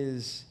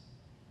is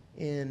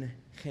in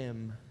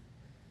him.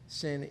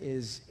 Sin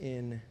is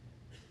in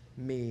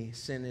me.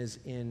 Sin is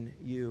in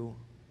you.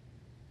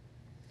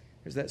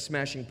 There's that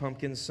Smashing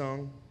Pumpkins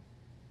song.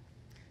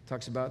 It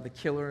talks about the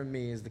killer in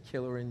me is the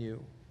killer in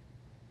you.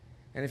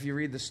 And if you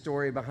read the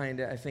story behind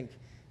it, I think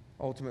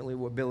ultimately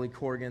what Billy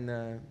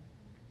Corgan,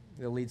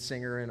 the lead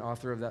singer and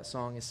author of that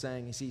song, is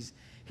saying is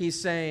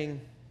he's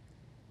saying,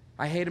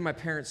 I hated my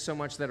parents so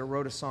much that I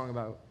wrote a song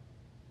about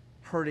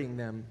hurting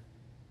them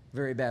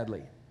very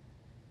badly.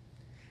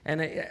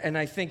 And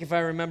I think if I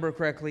remember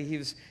correctly, he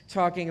was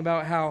talking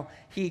about how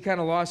he kind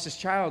of lost his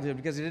childhood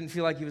because he didn't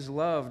feel like he was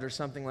loved or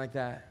something like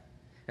that.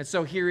 And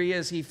so here he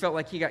is, he felt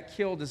like he got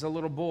killed as a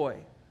little boy.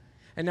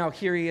 And now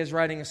here he is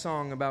writing a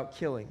song about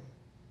killing.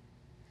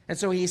 And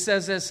so he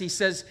says this, he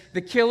says,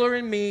 the killer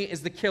in me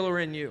is the killer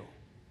in you.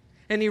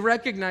 And he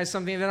recognized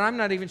something that I'm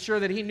not even sure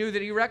that he knew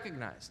that he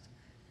recognized.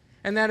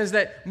 And that is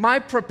that my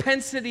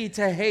propensity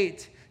to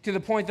hate to the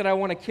point that I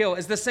want to kill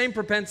is the same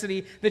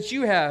propensity that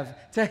you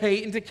have to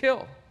hate and to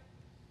kill.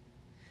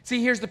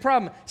 See, here's the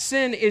problem.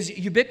 Sin is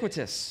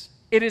ubiquitous.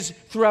 It is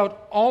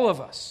throughout all of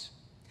us.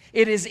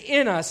 It is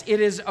in us. It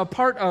is a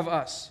part of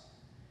us.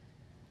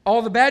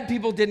 All the bad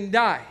people didn't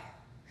die.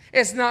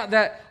 It's not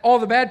that all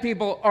the bad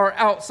people are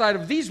outside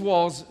of these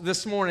walls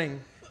this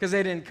morning because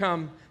they didn't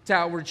come to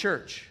Outward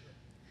Church.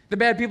 The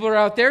bad people are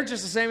out there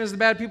just the same as the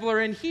bad people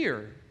are in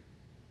here.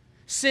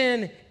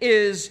 Sin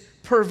is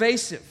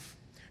pervasive.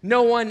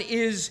 No one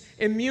is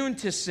immune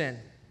to sin.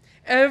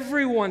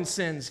 Everyone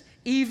sins,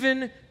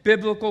 even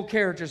biblical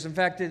characters. In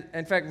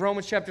fact,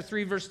 Romans chapter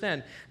 3, verse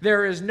 10,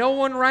 there is no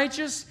one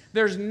righteous,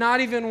 there's not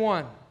even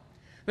one.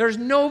 There's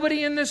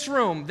nobody in this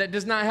room that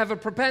does not have a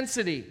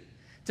propensity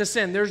to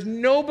sin. There's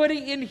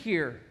nobody in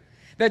here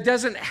that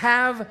doesn't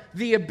have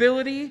the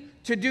ability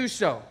to do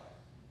so.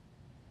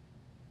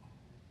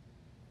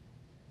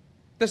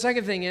 The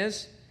second thing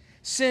is,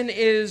 sin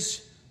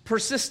is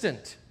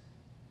persistent.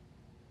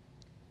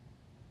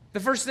 The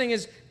first thing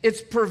is,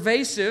 it's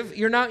pervasive.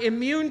 You're not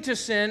immune to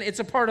sin. It's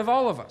a part of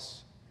all of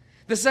us.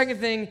 The second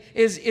thing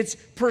is, it's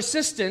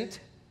persistent,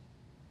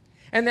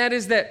 and that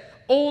is that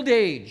old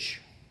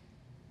age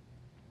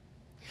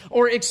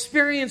or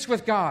experience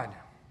with God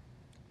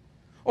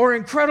or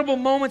incredible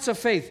moments of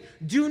faith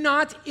do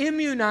not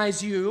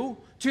immunize you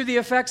to the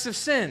effects of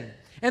sin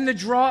and the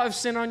draw of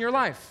sin on your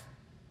life.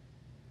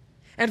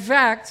 In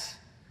fact,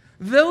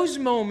 those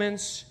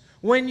moments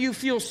when you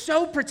feel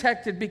so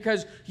protected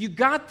because you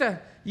got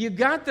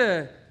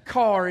the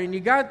car and you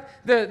got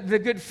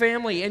the good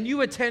family and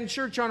you attend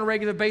church on a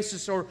regular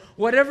basis or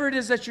whatever it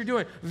is that you're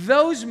doing,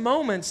 those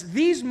moments,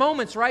 these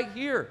moments right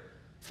here,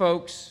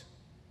 folks,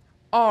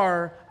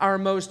 are our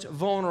most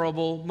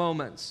vulnerable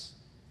moments.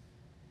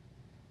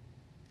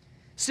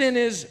 Sin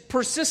is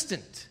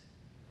persistent.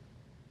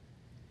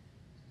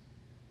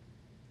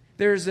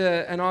 There's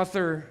an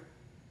author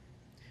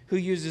who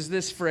uses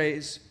this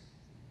phrase.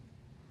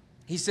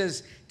 He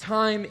says,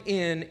 time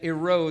in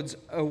erodes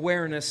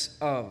awareness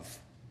of.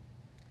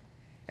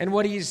 And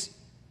what he's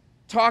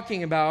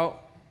talking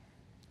about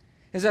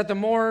is that the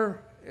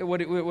more,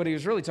 what he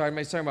was really talking about,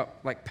 he's talking about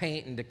like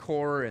paint and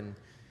decor and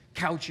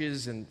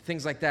couches and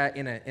things like that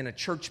in a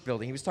church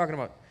building. He was talking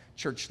about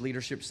church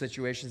leadership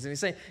situations. And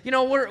he's saying,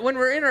 when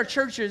we're in our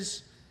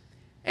churches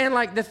and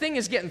like the thing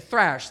is getting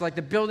thrashed, like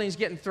the building's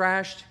getting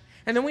thrashed,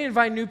 and then we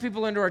invite new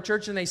people into our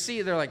church and they see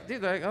it, they're like,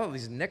 dude,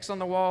 these nicks on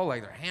the wall,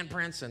 like their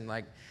handprints and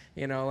like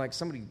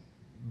somebody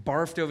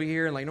barfed over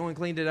here and like no one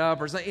cleaned it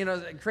up or something,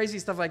 crazy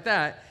stuff like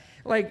that.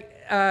 Like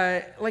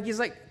he's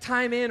like,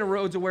 time in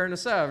erodes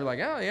awareness of. You're like,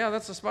 oh yeah,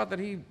 that's the spot that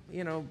he,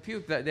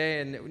 puked that day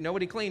and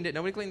nobody cleaned it,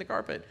 nobody cleaned the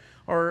carpet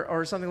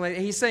or something like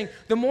that. He's saying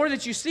the more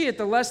that you see it,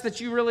 the less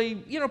that you really,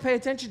 pay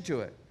attention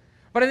to it.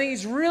 But I think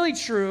it's really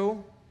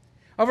true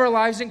of our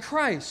lives in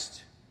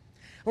Christ.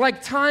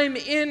 Like time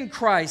in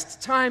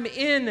Christ, time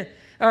in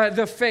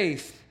the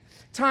faith,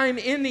 time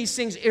in these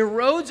things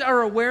erodes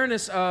our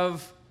awareness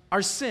of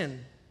our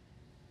sin.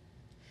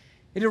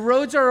 It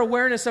erodes our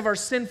awareness of our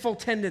sinful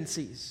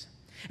tendencies.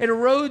 It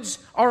erodes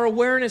our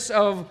awareness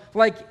of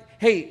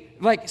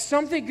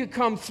something could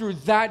come through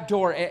that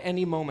door at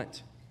any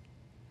moment.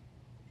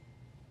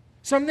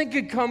 Something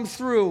could come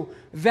through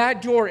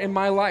that door in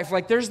my life.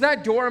 Like there's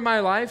that door in my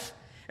life,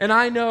 and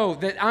I know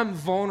that I'm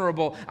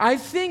vulnerable. I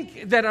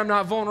think that I'm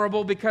not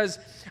vulnerable because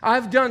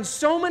I've done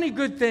so many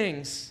good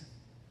things.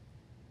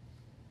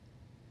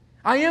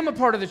 I am a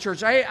part of the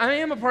church. I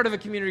am a part of a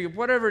community,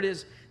 whatever it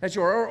is that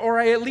you are, or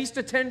I at least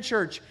attend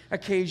church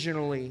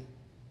occasionally.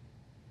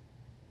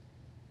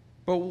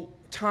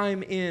 But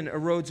time in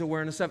erodes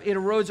awareness of. It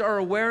erodes our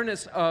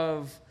awareness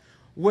of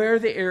where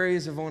the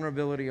areas of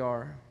vulnerability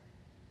are.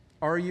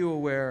 Are you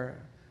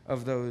aware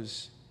of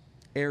those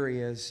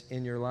areas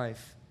in your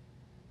life?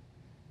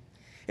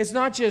 It's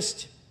not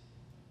just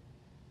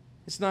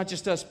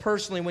us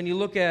personally. When you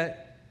look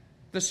at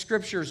the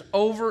scriptures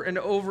over and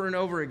over and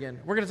over again,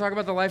 we're going to talk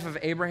about the life of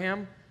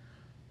Abraham.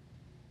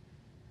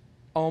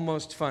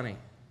 Almost funny.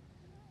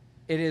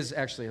 It is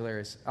actually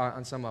hilarious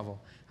on some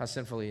level how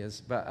sinful he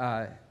is.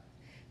 But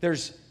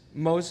there's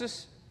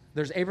Moses,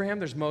 there's Abraham,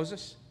 there's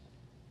Moses.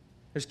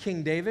 There's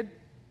King David.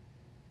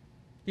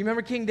 You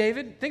remember King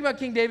David? Think about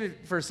King David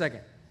for a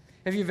second.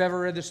 If you've ever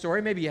read the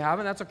story, maybe you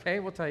haven't, that's okay,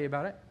 we'll tell you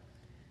about it.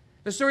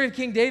 The story of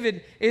King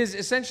David is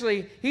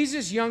essentially, he's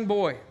this young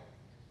boy.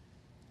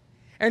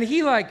 And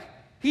he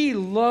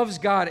loves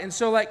God. And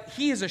so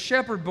he is a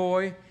shepherd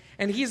boy,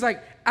 and he's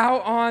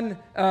out on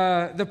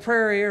the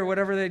prairie or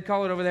whatever they'd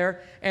call it over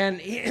there, and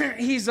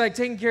he's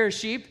taking care of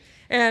sheep.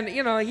 And,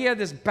 he had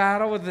this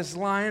battle with this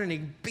lion, and he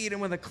beat him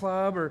with a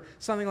club or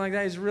something like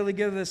that. He's really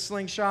good with this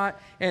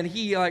slingshot, and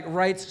he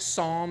writes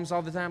psalms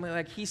all the time.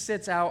 He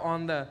sits out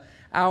on the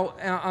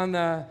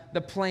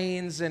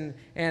plains and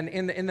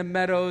in the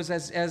meadows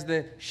as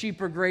the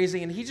sheep are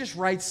grazing, and he just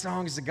writes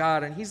songs to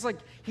God, and he's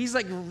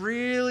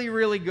really,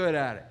 really good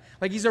at it.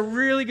 He's a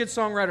really good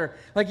songwriter.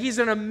 He's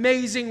an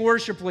amazing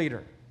worship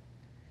leader.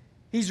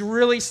 He's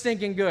really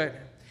stinking good.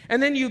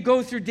 And then you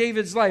go through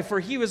David's life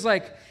where he was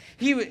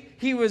he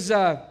goes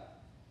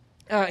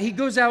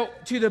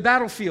out to the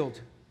battlefield,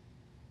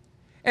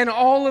 and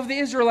all of the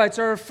Israelites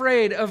are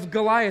afraid of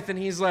Goliath, and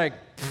he's like,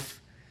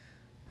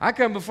 I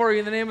come before you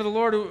in the name of the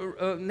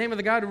Lord, name of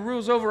the God who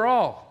rules over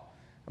all.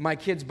 My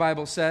kid's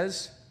Bible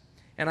says,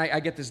 and I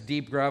get this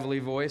deep, gravelly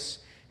voice,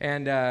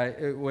 and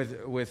with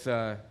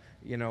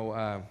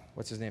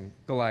what's his name?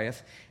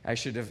 Goliath. I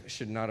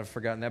should not have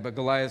forgotten that, but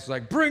Goliath's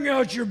like, bring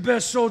out your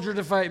best soldier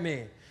to fight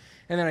me.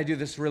 And then I do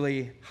this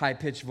really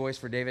high-pitched voice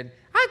for David.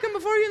 I come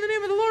before you in the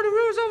name of the Lord who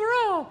rules over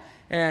all.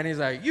 And he's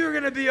like, you're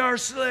going to be our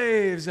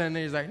slaves. And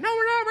he's like, no,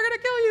 we're not. We're going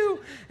to kill you.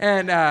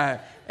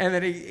 And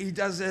then he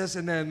does this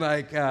and then,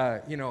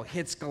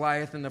 hits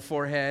Goliath in the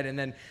forehead. And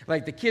then,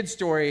 the kid's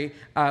story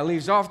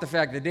leaves off the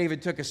fact that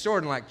David took a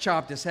sword and,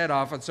 chopped his head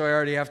off. And so I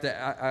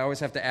always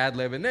have to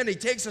ad-lib. And then he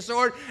takes the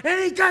sword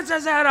and he cuts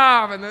his head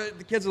off. And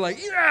the kids are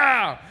like,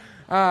 yeah.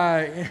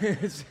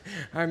 It's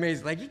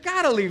amazing. You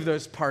got to leave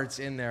those parts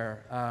in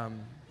there.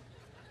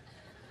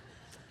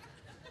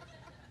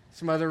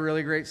 Some other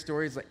really great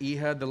stories,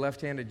 Ehud, the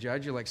left-handed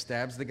judge, who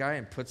stabs the guy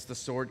and puts the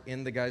sword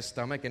in the guy's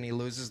stomach, and he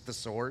loses the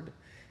sword.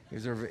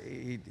 It's a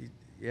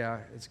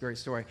great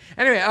story.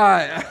 Anyway,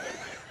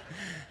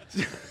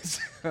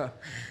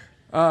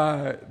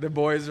 the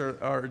boys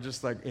are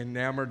just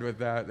enamored with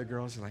that. The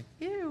girls are like,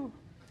 ew.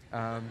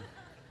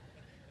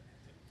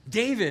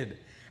 David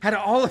had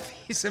all of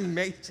these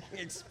amazing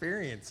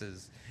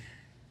experiences.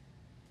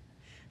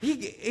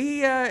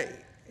 He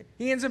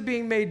ends up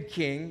being made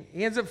king.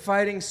 He ends up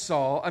fighting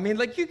Saul.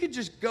 You could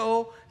just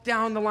go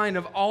down the line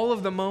of all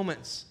of the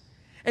moments.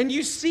 And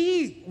you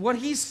see what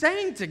he's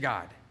saying to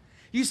God.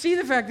 You see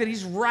the fact that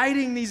he's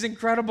writing these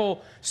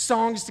incredible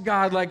songs to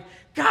God,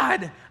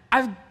 God,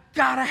 I've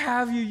got to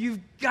have you. You've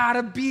got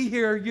to be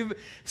here. You've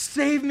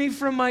saved me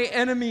from my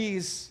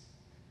enemies.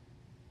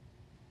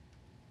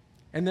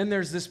 And then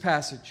there's this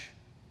passage.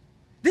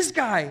 This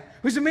guy,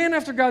 who's a man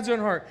after God's own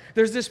heart,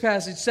 there's this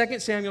passage, 2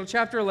 Samuel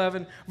chapter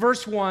 11,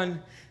 verse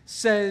 1,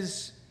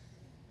 says,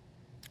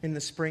 in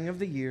the spring of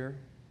the year,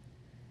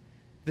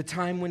 the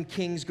time when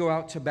kings go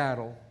out to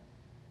battle,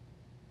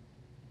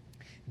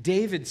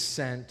 David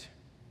sent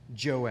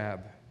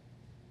Joab,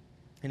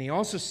 and he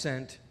also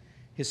sent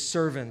his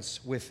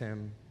servants with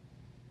him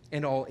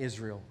and all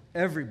Israel.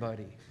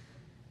 Everybody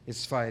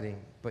is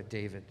fighting but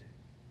David.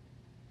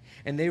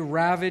 And they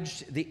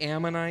ravaged the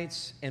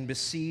Ammonites and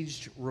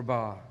besieged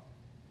Rabbah.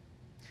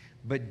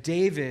 But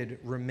David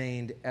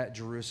remained at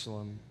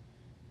Jerusalem.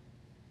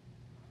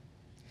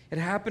 It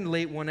happened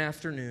late one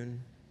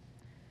afternoon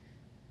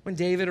when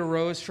David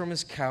arose from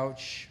his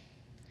couch,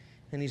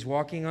 and he's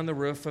walking on the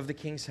roof of the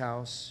king's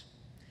house,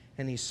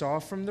 and he saw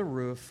from the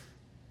roof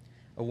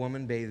a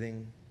woman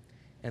bathing,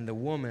 and the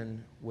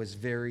woman was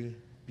very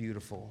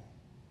beautiful.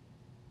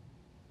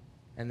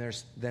 And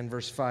then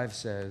verse 5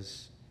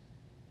 says,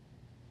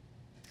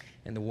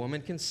 and the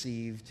woman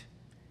conceived,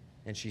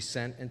 and she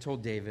sent and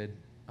told David,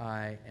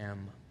 I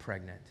am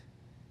pregnant.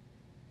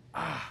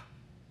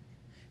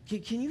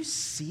 Can you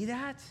see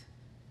that?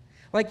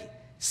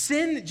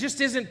 Sin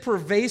just isn't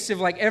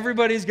pervasive.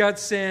 Everybody's got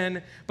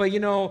sin, but you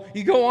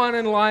go on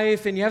in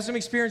life and you have some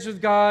experience with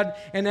God,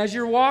 and as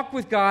your walk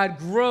with God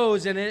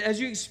grows and as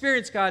you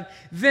experience God,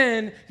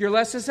 then you're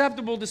less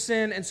susceptible to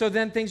sin, and so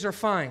then things are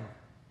fine.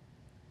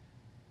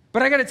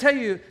 But I got to tell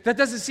you, that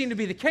doesn't seem to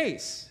be the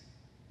case.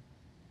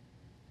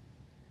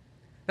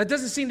 That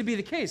doesn't seem to be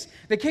the case.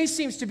 The case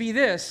seems to be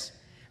this,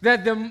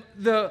 that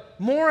the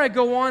more I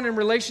go on in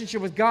relationship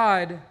with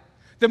God,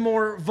 the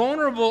more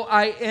vulnerable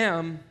I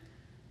am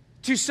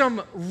to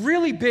some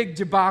really big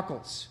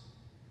debacles,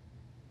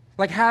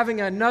 like having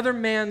another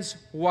man's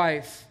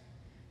wife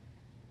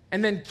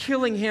and then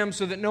killing him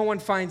so that no one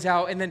finds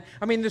out. And then,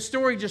 the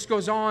story just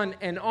goes on,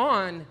 and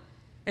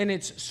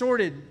it's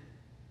sordid.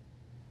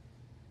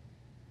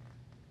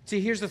 See,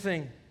 here's the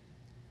thing.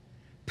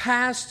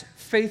 Past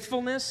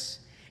faithfulness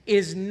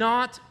is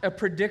not a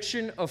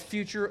prediction of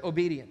future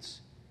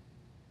obedience.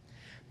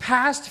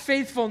 Past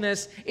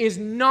faithfulness is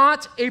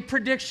not a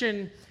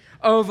prediction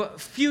of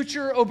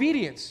future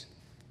obedience.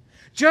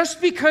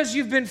 Just because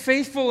you've been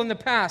faithful in the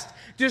past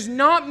does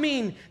not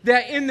mean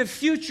that in the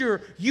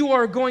future you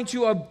are going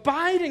to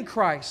abide in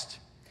Christ.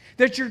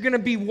 that you're going to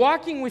be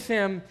walking with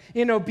Him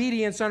in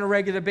obedience on a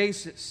regular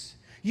basis.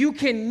 You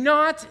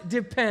cannot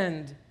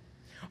depend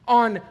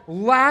on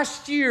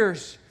last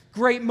year's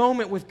great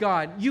moment with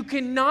God. You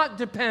cannot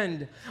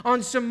depend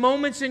on some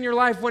moments in your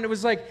life when it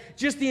was like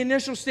just the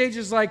initial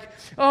stages, like,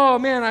 oh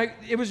man,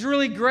 it was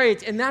really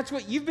great. And that's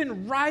what you've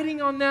been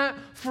riding on that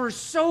for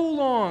so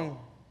long.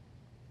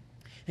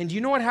 And do you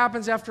know what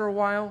happens after a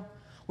while?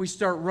 We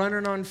start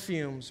running on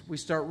fumes. We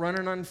start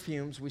running on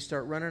fumes. We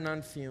start running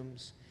on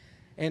fumes.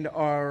 And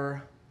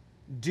our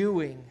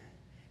doing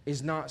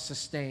is not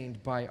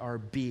sustained by our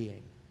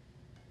being.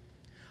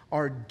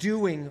 Our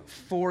doing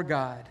for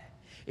God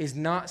is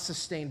not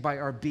sustained by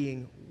our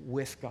being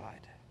with God.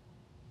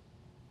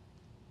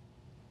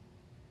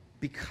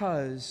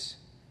 Because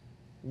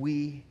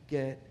we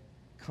get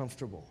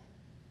comfortable.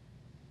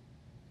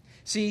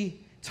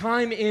 See,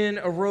 time in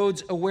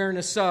erodes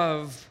awareness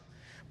of,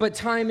 but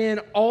time in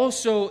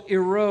also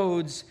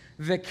erodes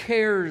the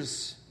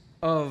cares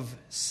of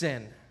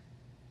sin.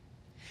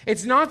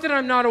 It's not that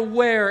I'm not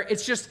aware,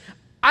 it's just,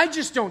 I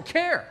just don't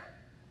care.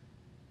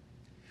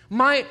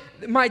 My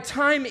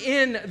time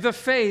in the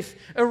faith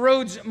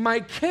erodes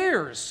my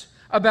cares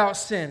about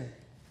sin.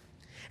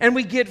 And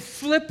we get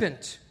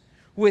flippant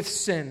with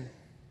sin.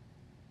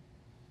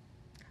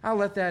 I'll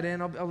let that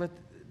in. I'll let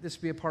this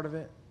be a part of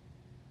it.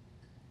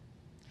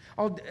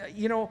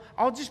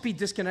 I'll just be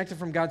disconnected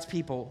from God's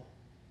people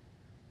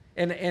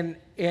and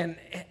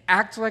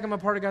act like I'm a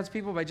part of God's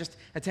people by just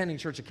attending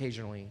church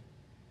occasionally.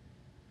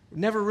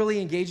 Never really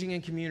engaging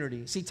in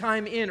community. See,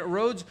 time in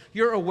erodes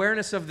your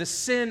awareness of the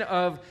sin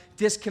of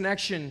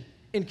disconnection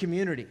in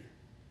community.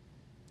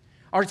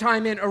 Our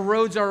time in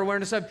erodes our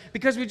awareness of,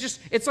 because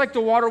it's like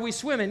the water we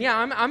swim in. Yeah,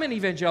 I'm an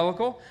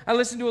evangelical. I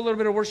listen to a little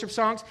bit of worship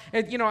songs.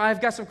 And,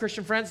 I've got some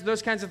Christian friends,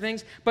 those kinds of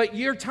things. But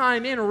your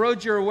time in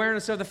erodes your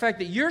awareness of the fact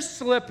that you're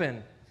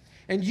slipping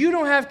and you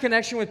don't have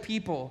connection with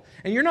people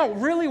and you're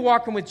not really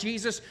walking with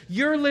Jesus.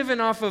 You're living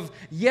off of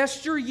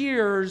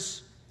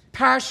yesteryear's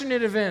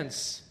passionate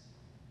events.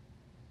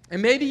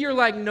 And maybe you're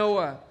like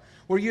Noah,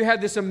 where you had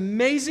this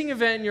amazing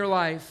event in your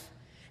life,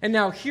 and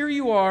now here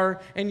you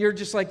are, and you're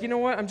just like, you know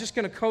what, I'm just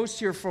going to coast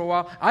here for a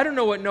while. I don't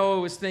know what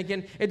Noah was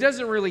thinking. It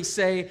doesn't really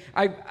say.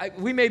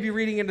 We may be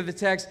reading into the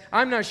text.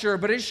 I'm not sure,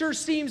 but it sure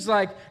seems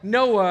like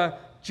Noah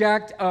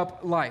jacked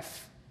up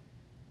life.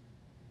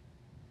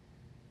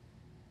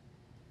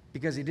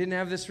 Because he didn't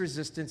have this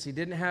resistance. He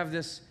didn't have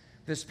this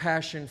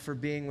passion for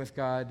being with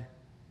God.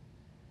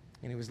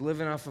 And he was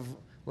living off of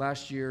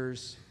last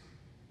year's,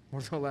 or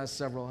the last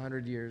several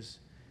hundred years,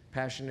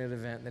 passionate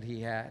event that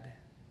he had.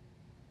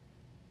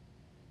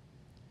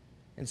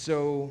 And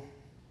so,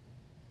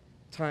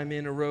 time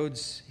in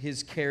erodes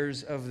his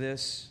cares of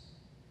this,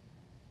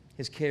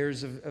 his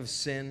cares of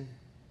sin,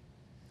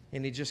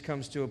 and he just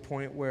comes to a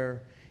point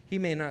where he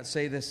may not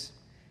say this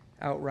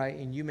outright,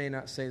 and you may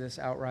not say this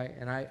outright,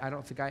 and I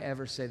don't think I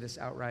ever say this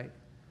outright,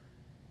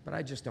 but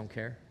I just don't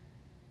care.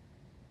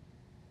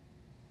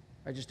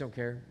 I just don't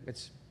care.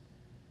 It's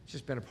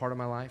just been a part of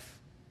my life.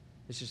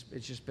 It's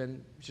just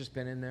been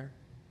in there.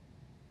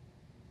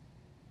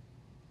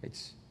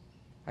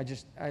 I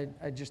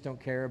just don't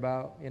care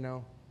about,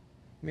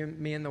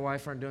 me and the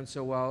wife aren't doing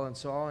so well, and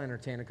so I'll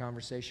entertain a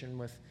conversation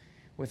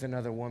with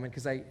another woman,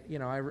 because I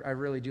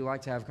really do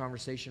like to have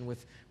conversation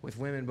with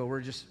women, but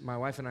my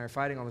wife and I are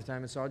fighting all the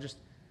time, and so I'll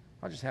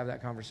just have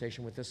that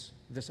conversation with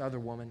this other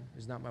woman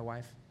who's not my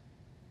wife.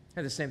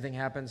 And the same thing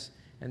happens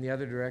in the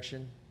other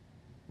direction.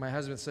 My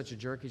husband's such a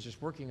jerk. He's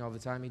just working all the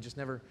time. He's just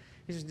never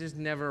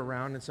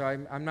around. And so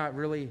I'm not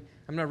really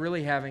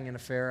having an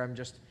affair. I'm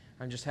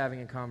just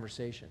having a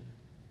conversation.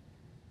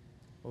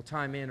 Well,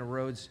 time in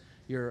erodes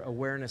your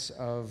awareness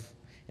of,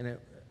 and it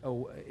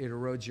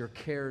erodes your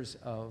cares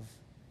of.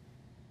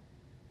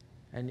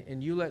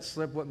 And you let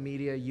slip what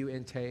media you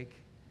intake,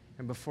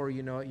 and before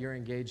you know it, you're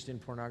engaged in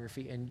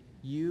pornography. And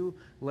you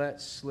let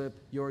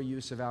slip your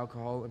use of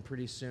alcohol, and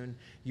pretty soon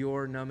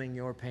you're numbing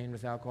your pain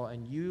with alcohol.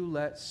 And you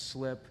let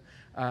slip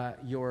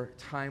your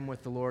time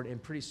with the Lord,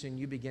 and pretty soon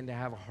you begin to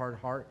have a hard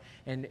heart,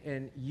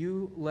 and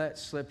you let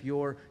slip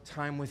your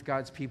time with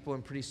God's people,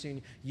 and pretty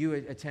soon you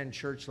attend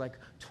church like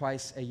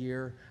twice a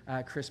year,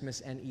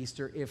 Christmas and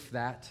Easter, if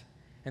that.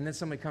 And then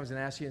somebody comes and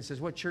asks you and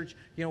says, what church,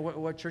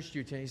 what church do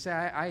you attend? You say,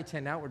 I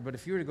attend Outward. But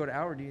if you were to go to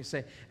Outward and you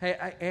say,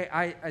 hey,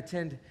 I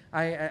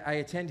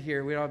attend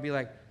here, we'd all be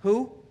like,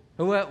 who?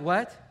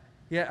 What?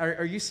 Yeah,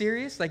 are you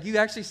serious? Like, you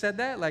actually said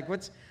that? Like,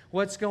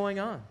 what's going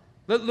on?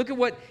 Look at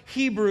what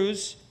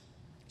Hebrews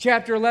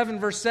chapter 11,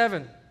 verse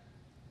 7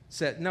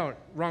 said. No,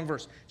 wrong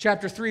verse.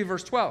 Chapter 3,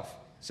 verse 12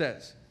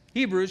 says.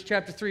 Hebrews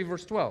chapter 3,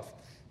 verse 12.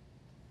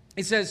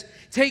 It says,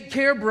 take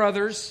care,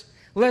 brothers,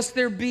 lest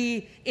there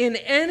be in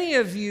any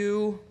of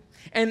you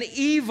an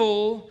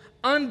evil,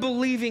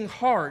 unbelieving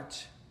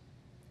heart,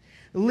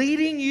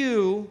 leading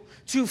you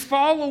to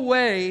fall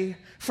away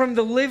from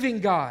the living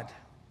God.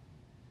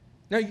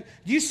 Now, do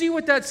you see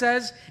what that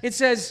says? It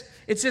says,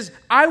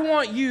 I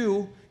want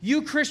you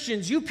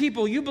Christians, you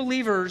people, you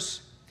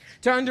believers,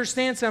 to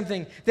understand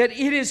something, that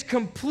it is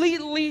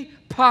completely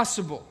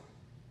possible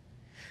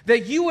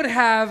that you would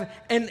have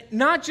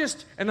not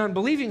just an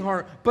unbelieving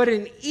heart, but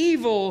an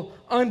evil,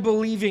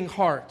 unbelieving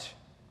heart,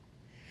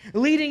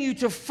 leading you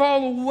to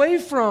fall away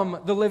from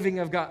the living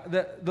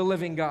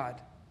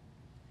God.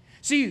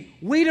 See,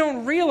 we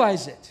don't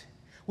realize it.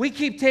 We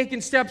keep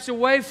taking steps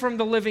away from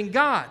the living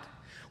God.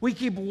 We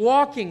keep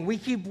walking.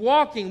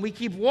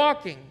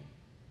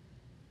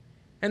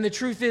 And the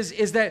truth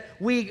is that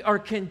we are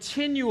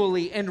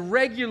continually and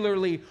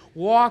regularly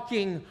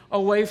walking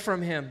away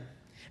from Him.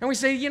 And we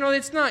say,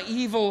 it's not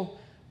evil.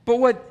 But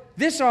what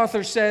this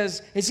author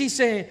says is he's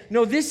saying,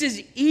 no, this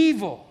is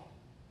evil.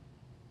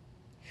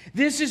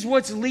 This is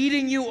what's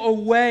leading you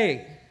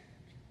away.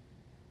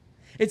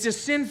 It's a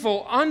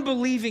sinful,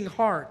 unbelieving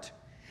heart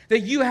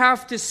that you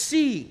have to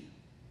see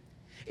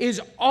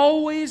is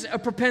always a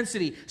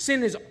propensity.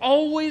 Sin is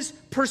always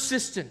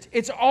persistent.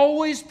 It's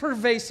always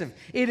pervasive.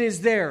 It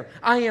is there.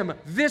 I am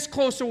this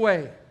close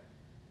away,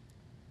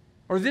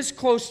 or this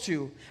close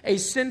to a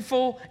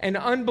sinful and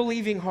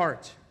unbelieving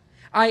heart.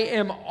 I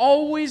am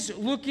always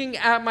looking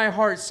at my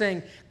heart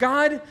saying,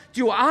 God,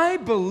 do I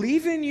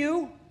believe in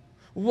you?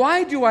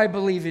 Why do I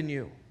believe in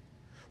you?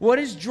 What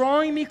is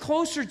drawing me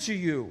closer to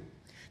you?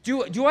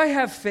 Do I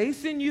have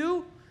faith in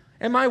you?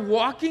 Am I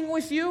walking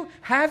with you?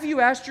 Have you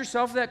asked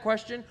yourself that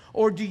question?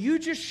 Or do you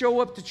just show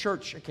up to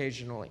church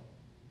occasionally?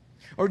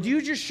 Or do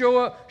you just show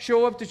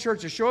up to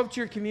church or show up to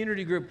your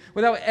community group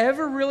without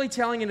ever really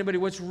telling anybody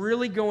what's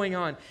really going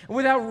on, and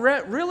without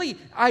really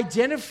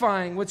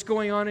identifying what's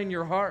going on in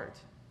your heart?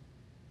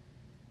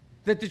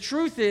 That the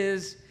truth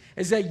is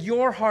that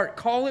your heart,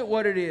 call it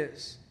what it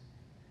is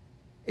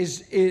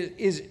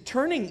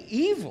turning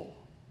evil.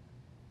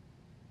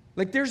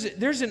 Like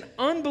there's an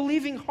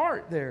unbelieving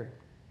heart there.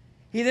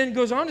 He then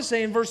goes on to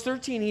say in verse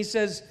 13, he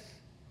says,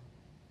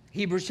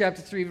 Hebrews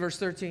chapter 3, verse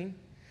 13,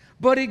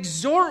 but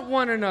exhort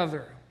one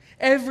another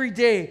every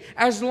day,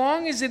 as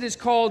long as it is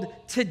called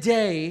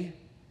today,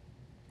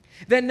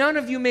 that none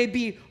of you may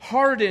be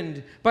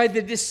hardened by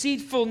the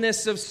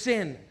deceitfulness of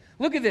sin.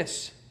 Look at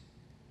this.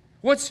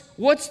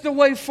 What's the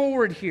way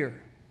forward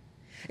here?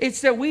 It's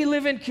that we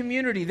live in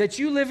community, that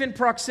you live in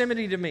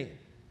proximity to me,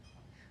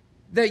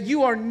 that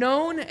you are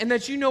known and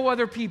that you know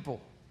other people,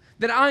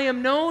 that I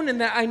am known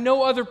and that I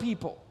know other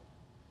people,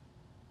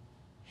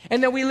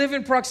 and that we live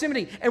in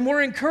proximity and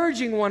we're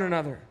encouraging one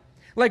another.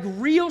 Like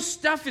real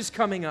stuff is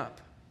coming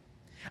up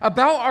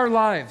about our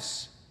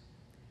lives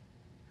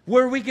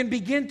where we can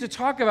begin to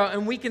talk about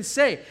and we can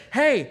say,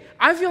 hey,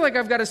 I feel like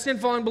I've got a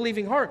sinful,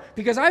 unbelieving heart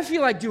because I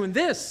feel like doing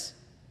this.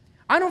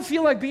 I don't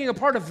feel like being a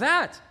part of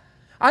that.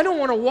 I don't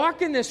want to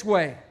walk in this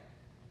way.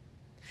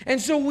 And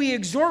so we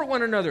exhort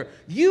one another.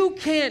 You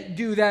can't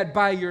do that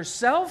by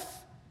yourself.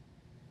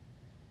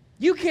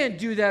 You can't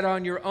do that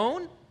on your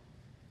own.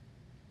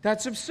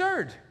 That's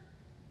absurd.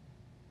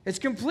 It's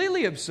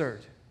completely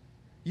absurd.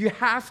 You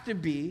have to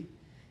be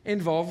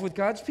involved with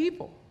God's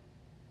people.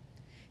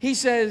 He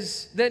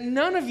says that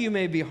none of you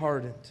may be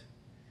hardened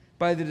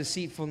by the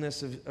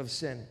deceitfulness of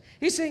sin.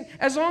 He's saying,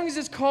 as long as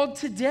it's called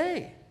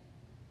today,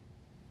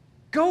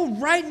 go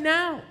right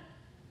now.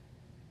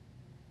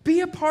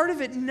 Be a part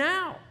of it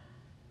now.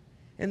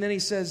 And then he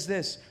says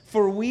this,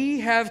 for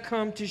we have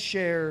come to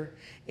share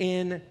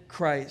in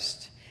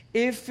Christ,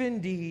 if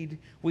indeed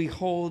we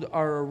hold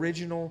our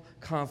original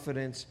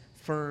confidence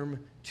firm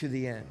to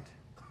the end.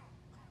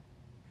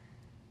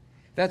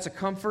 That's a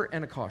comfort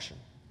and a caution.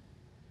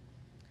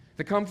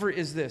 The comfort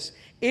is this,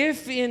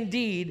 if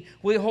indeed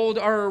we hold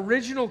our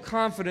original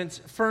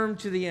confidence firm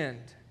to the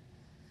end.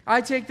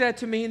 I take that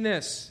to mean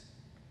this.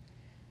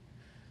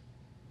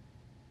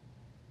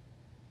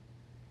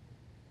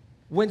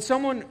 When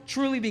someone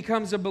truly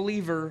becomes a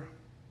believer,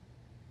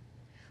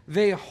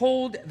 they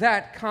hold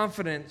that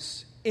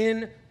confidence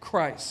in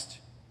Christ,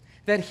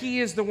 that He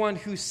is the one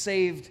who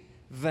saved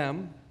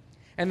them,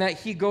 and that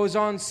He goes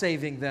on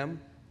saving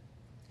them.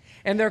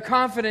 And their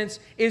confidence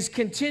is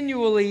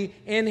continually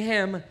in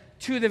Him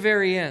to the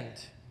very end.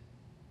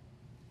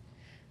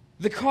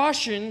 The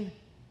caution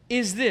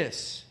is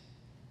this.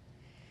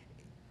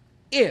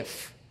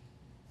 If,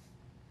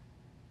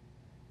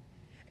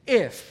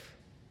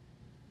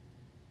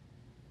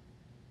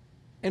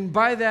 and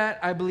by that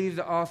I believe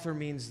the author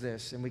means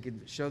this, and we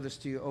could show this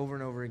to you over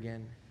and over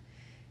again.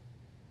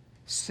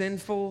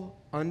 Sinful,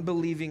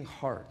 unbelieving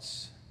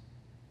hearts,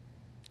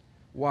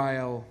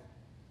 while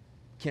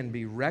can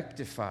be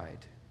rectified,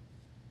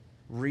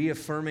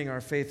 reaffirming our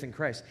faith in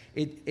Christ.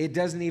 It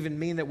doesn't even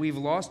mean that we've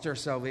lost our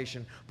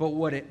salvation, but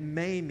what it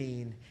may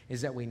mean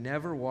is that we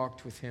never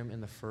walked with Him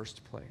in the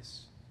first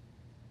place.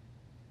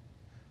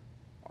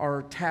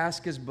 Our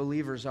task as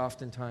believers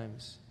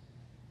oftentimes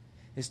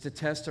is to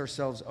test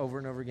ourselves over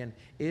and over again.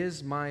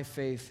 Is my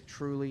faith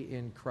truly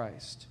in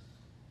Christ?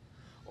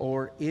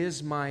 Or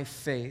is my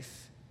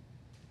faith,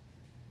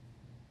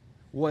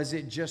 was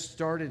it just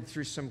started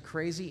through some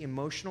crazy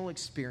emotional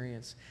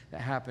experience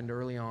that happened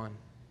early on?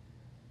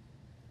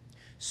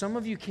 Some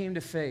of you came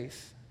to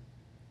faith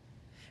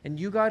and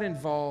you got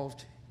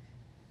involved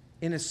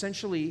in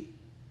essentially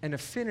an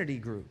affinity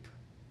group.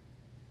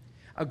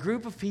 A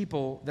group of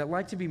people that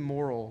like to be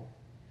moral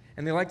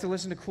And they like to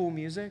listen to cool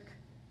music,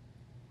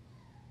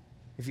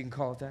 if you can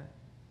call it that.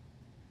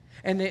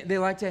 And they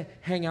like to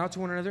hang out to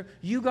one another.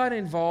 You got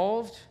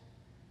involved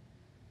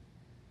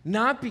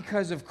not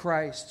because of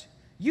Christ.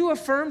 You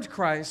affirmed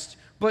Christ,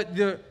 but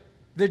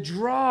the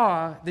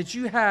draw that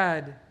you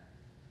had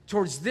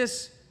towards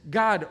this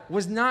God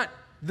was not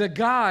the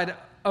God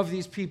of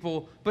these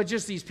people, but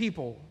just these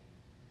people.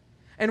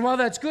 And while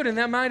that's good, and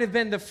that might have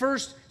been the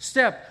first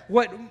step,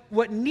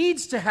 what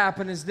needs to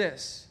happen is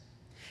this,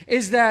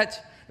 is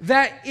that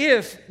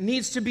if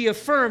needs to be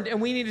affirmed,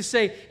 and we need to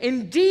say,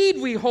 indeed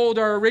we hold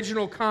our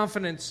original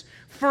confidence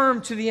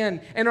firm to the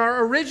end. And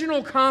our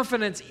original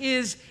confidence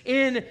is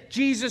in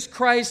Jesus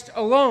Christ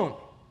alone.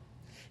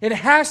 It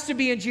has to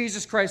be in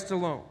Jesus Christ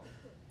alone.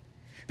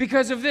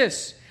 Because of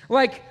this,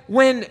 like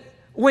when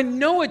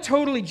Noah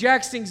totally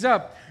jacks things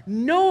up,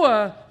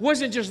 Noah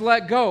wasn't just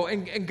let go,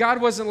 and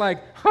God wasn't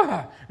like,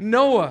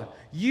 Noah,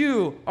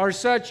 you are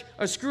such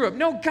a screw-up.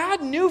 No,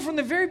 God knew from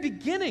the very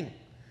beginning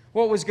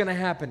what was going to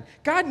happen.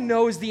 God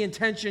knows the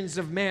intentions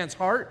of man's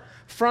heart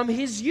from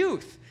his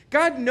youth.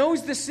 God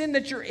knows the sin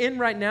that you're in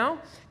right now.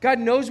 God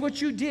knows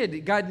what you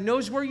did. God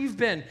knows where you've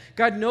been.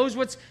 God knows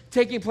what's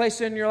taking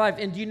place in your life.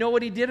 And do you know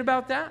what he did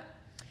about that?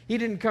 He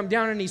didn't come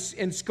down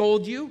and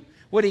scold you.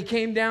 What he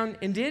came down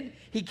and did,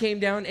 he came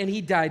down and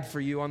he died for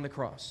you on the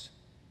cross.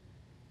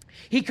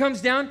 He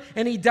comes down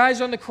and he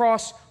dies on the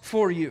cross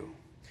for you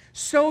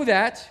so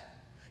that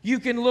you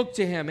can look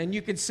to him and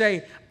you can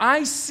say,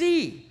 I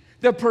see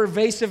the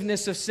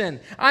pervasiveness of sin.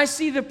 I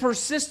see the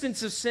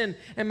persistence of sin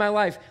in my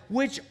life,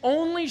 which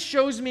only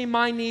shows me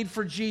my need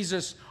for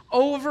Jesus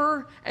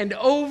over and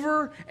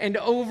over and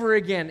over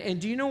again. And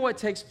do you know what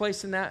takes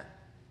place in that?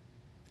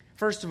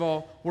 First of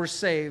all, we're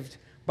saved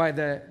by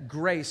the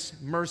grace,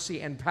 mercy,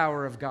 and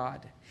power of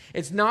God.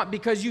 It's not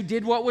because you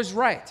did what was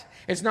right.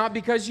 It's not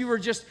because you were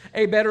just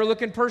a better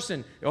looking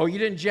person. Oh, you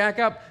didn't jack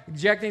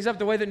things up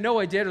the way that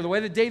Noah did or the way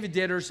that David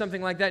did or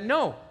something like that.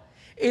 No,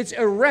 it's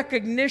a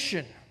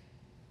recognition.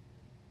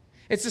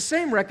 It's the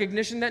same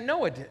recognition that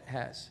Noah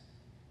has.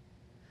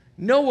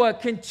 Noah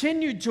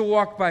continued to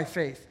walk by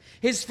faith.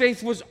 His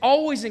faith was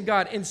always in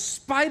God in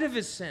spite of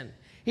his sin.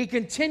 He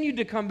continued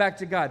to come back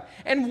to God.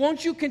 And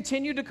won't you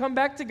continue to come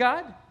back to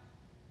God?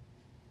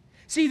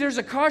 See, there's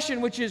a caution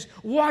which is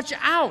watch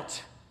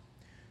out.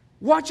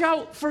 Watch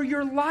out for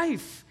your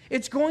life.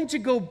 It's going to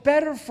go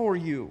better for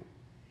you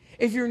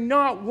if you're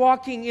not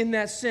walking in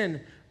that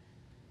sin.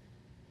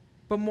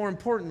 But more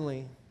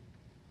importantly,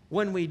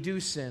 when we do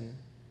sin,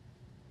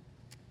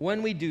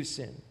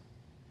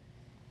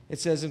 it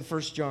says in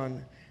 1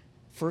 John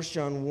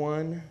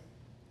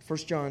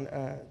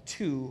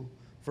 2,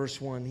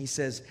 verse 1, he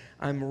says,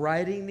 I'm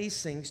writing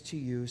these things to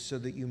you so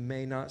that you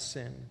may not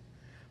sin.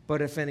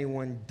 But if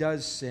anyone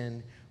does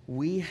sin,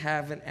 we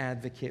have an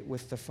advocate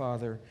with the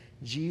Father,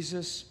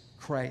 Jesus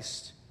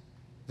Christ,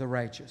 the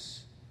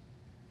righteous.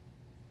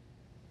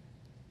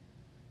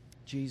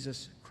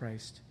 Jesus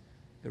Christ,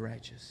 the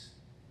righteous.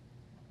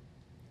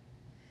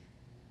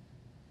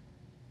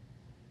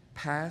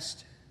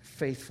 Past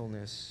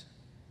faithfulness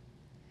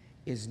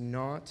is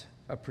not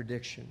a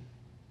prediction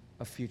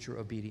of future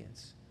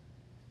obedience.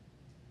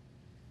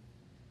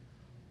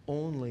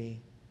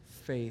 Only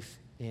faith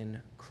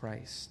in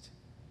Christ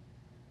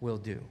will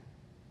do.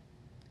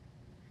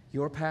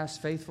 Your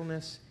past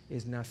faithfulness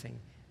is nothing.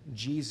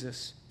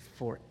 Jesus'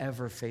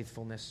 forever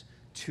faithfulness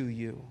to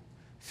you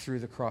through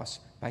the cross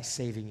by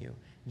saving you.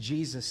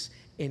 Jesus,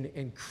 in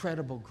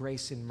incredible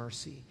grace and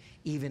mercy,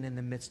 even in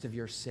the midst of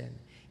your sin,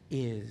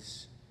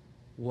 is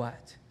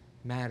what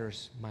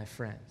matters, my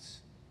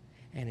friends.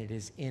 And it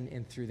is in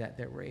and through that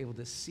we're able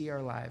to see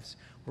our lives.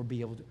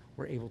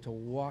 We're able to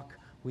walk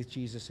with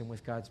Jesus and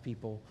with God's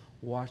people,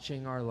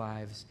 watching our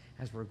lives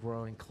as we're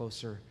growing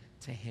closer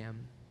to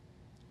Him.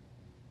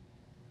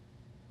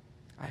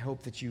 I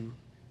hope that you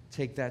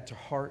take that to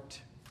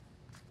heart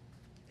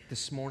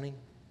this morning.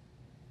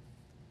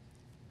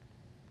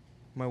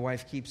 My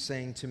wife keeps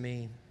saying to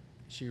me,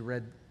 she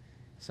read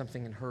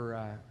something in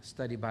her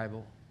study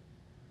Bible,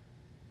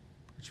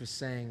 which was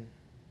saying,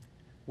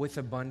 with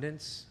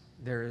abundance,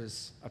 there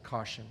is a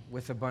caution.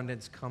 With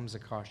abundance comes a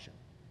caution.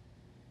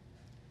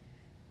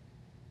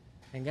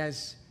 And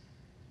guys,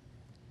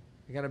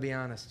 I got to be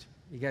honest.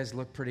 You guys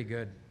look pretty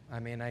good. I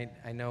mean, I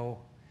know,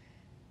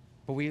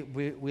 but we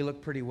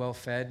look pretty well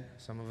fed.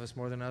 Some of us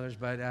more than others,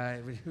 but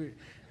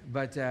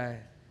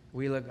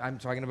we look. I'm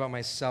talking about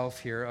myself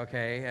here.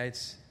 Okay,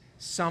 it's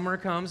summer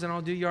comes and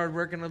I'll do yard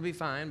work and it'll be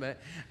fine. But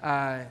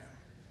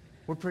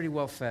we're pretty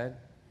well fed.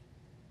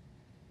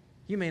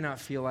 You may not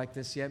feel like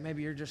this yet.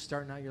 Maybe you're just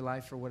starting out your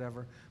life or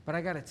whatever. But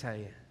I got to tell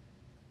you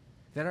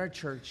that our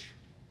church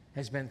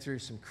has been through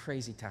some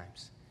crazy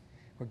times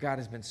where God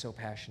has been so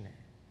passionate.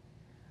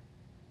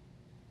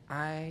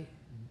 I,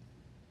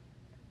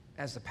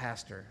 as the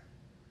pastor,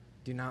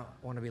 do not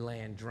want to be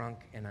laying drunk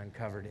and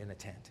uncovered in a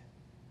tent.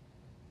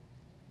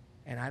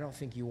 And I don't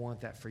think you want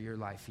that for your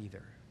life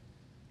either.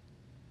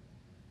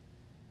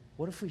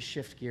 What if we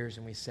shift gears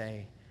and we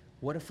say,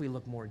 what if we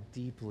look more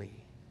deeply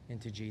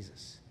into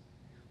Jesus?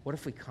 What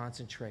if we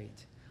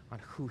concentrate on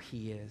who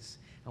he is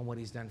and what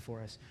he's done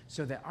for us,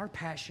 so that our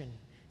passion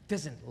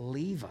doesn't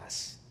leave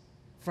us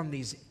from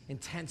these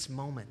intense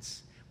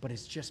moments, but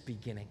it's just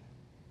beginning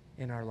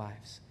in our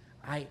lives.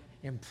 I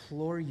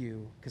implore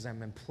you, because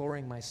I'm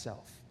imploring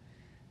myself,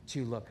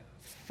 to look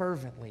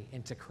fervently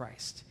into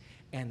Christ.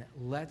 And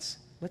let's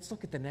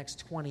look at the next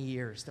 20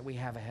 years that we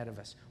have ahead of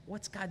us.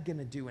 What's God going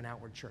to do in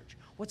Outward Church?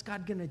 What's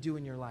God going to do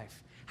in your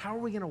life? How are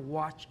we going to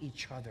watch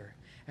each other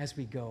as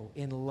we go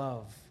in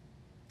love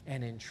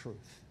and in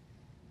truth?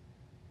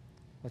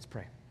 Let's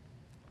pray.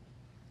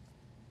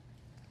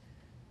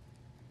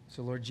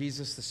 So, Lord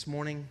Jesus, this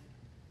morning,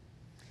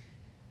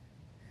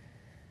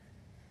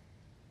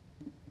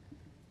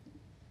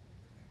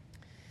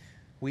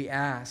 we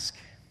ask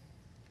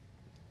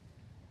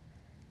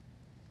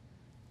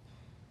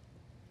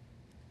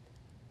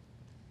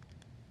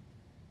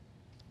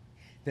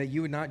that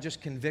you would not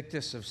just convict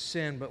us of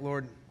sin, but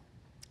Lord,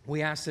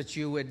 we ask that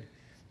you would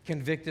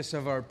convict us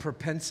of our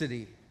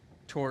propensity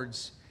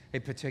towards a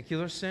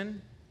particular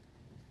sin,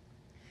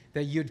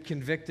 that you'd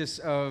convict us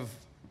of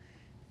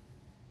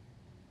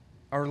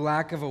our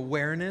lack of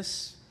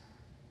awareness,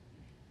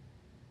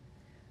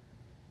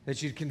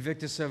 that you'd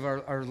convict us of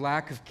our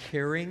lack of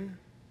caring.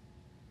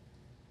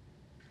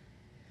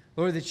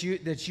 Lord, that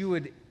you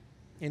would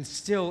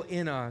instill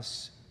in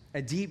us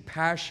a deep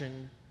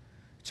passion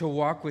to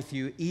walk with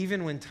you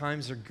even when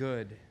times are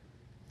good,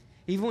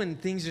 even when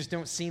things just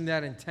don't seem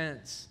that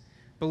intense.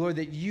 But Lord,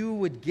 that you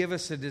would give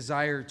us a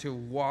desire to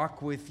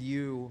walk with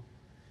you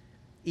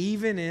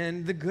even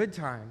in the good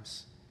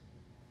times.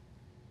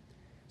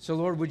 So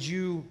Lord, would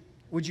you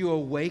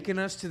awaken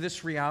us to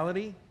this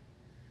reality?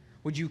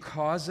 Would you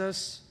cause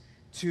us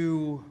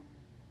to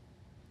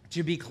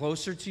be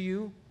closer to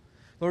you?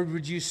 Lord,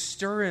 would you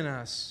stir in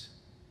us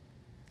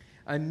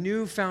a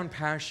newfound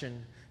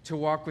passion to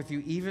walk with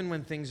you even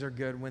when things are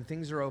good, when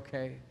things are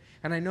okay.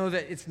 And I know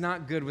that it's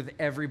not good with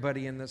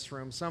everybody in this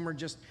room. Some are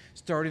just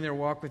starting their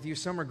walk with you.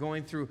 Some are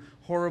going through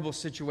horrible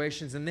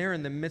situations, and they're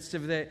in the midst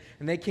of it,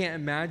 and they can't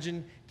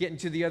imagine getting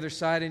to the other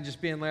side and just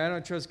being like, I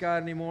don't trust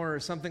God anymore, or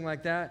something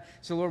like that.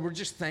 So, Lord, we're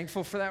just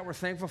thankful for that. We're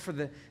thankful for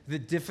the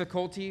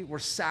difficulty. We're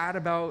sad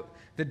about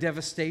the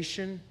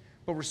devastation,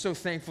 but we're so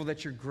thankful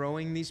that you're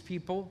growing these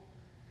people.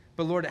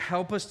 But, Lord,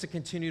 help us to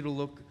continue to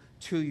look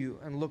to you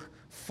and look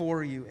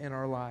for you in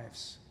our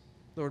lives.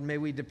 Lord, may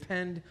we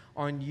depend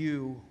on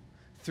you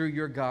through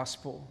your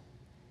gospel.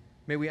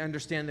 May we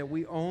understand that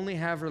we only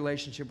have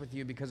relationship with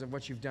you because of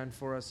what you've done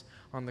for us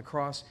on the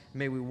cross.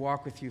 May we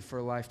walk with you for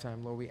a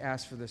lifetime. Lord, we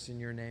ask for this in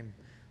your name.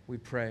 We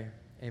pray.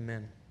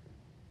 Amen.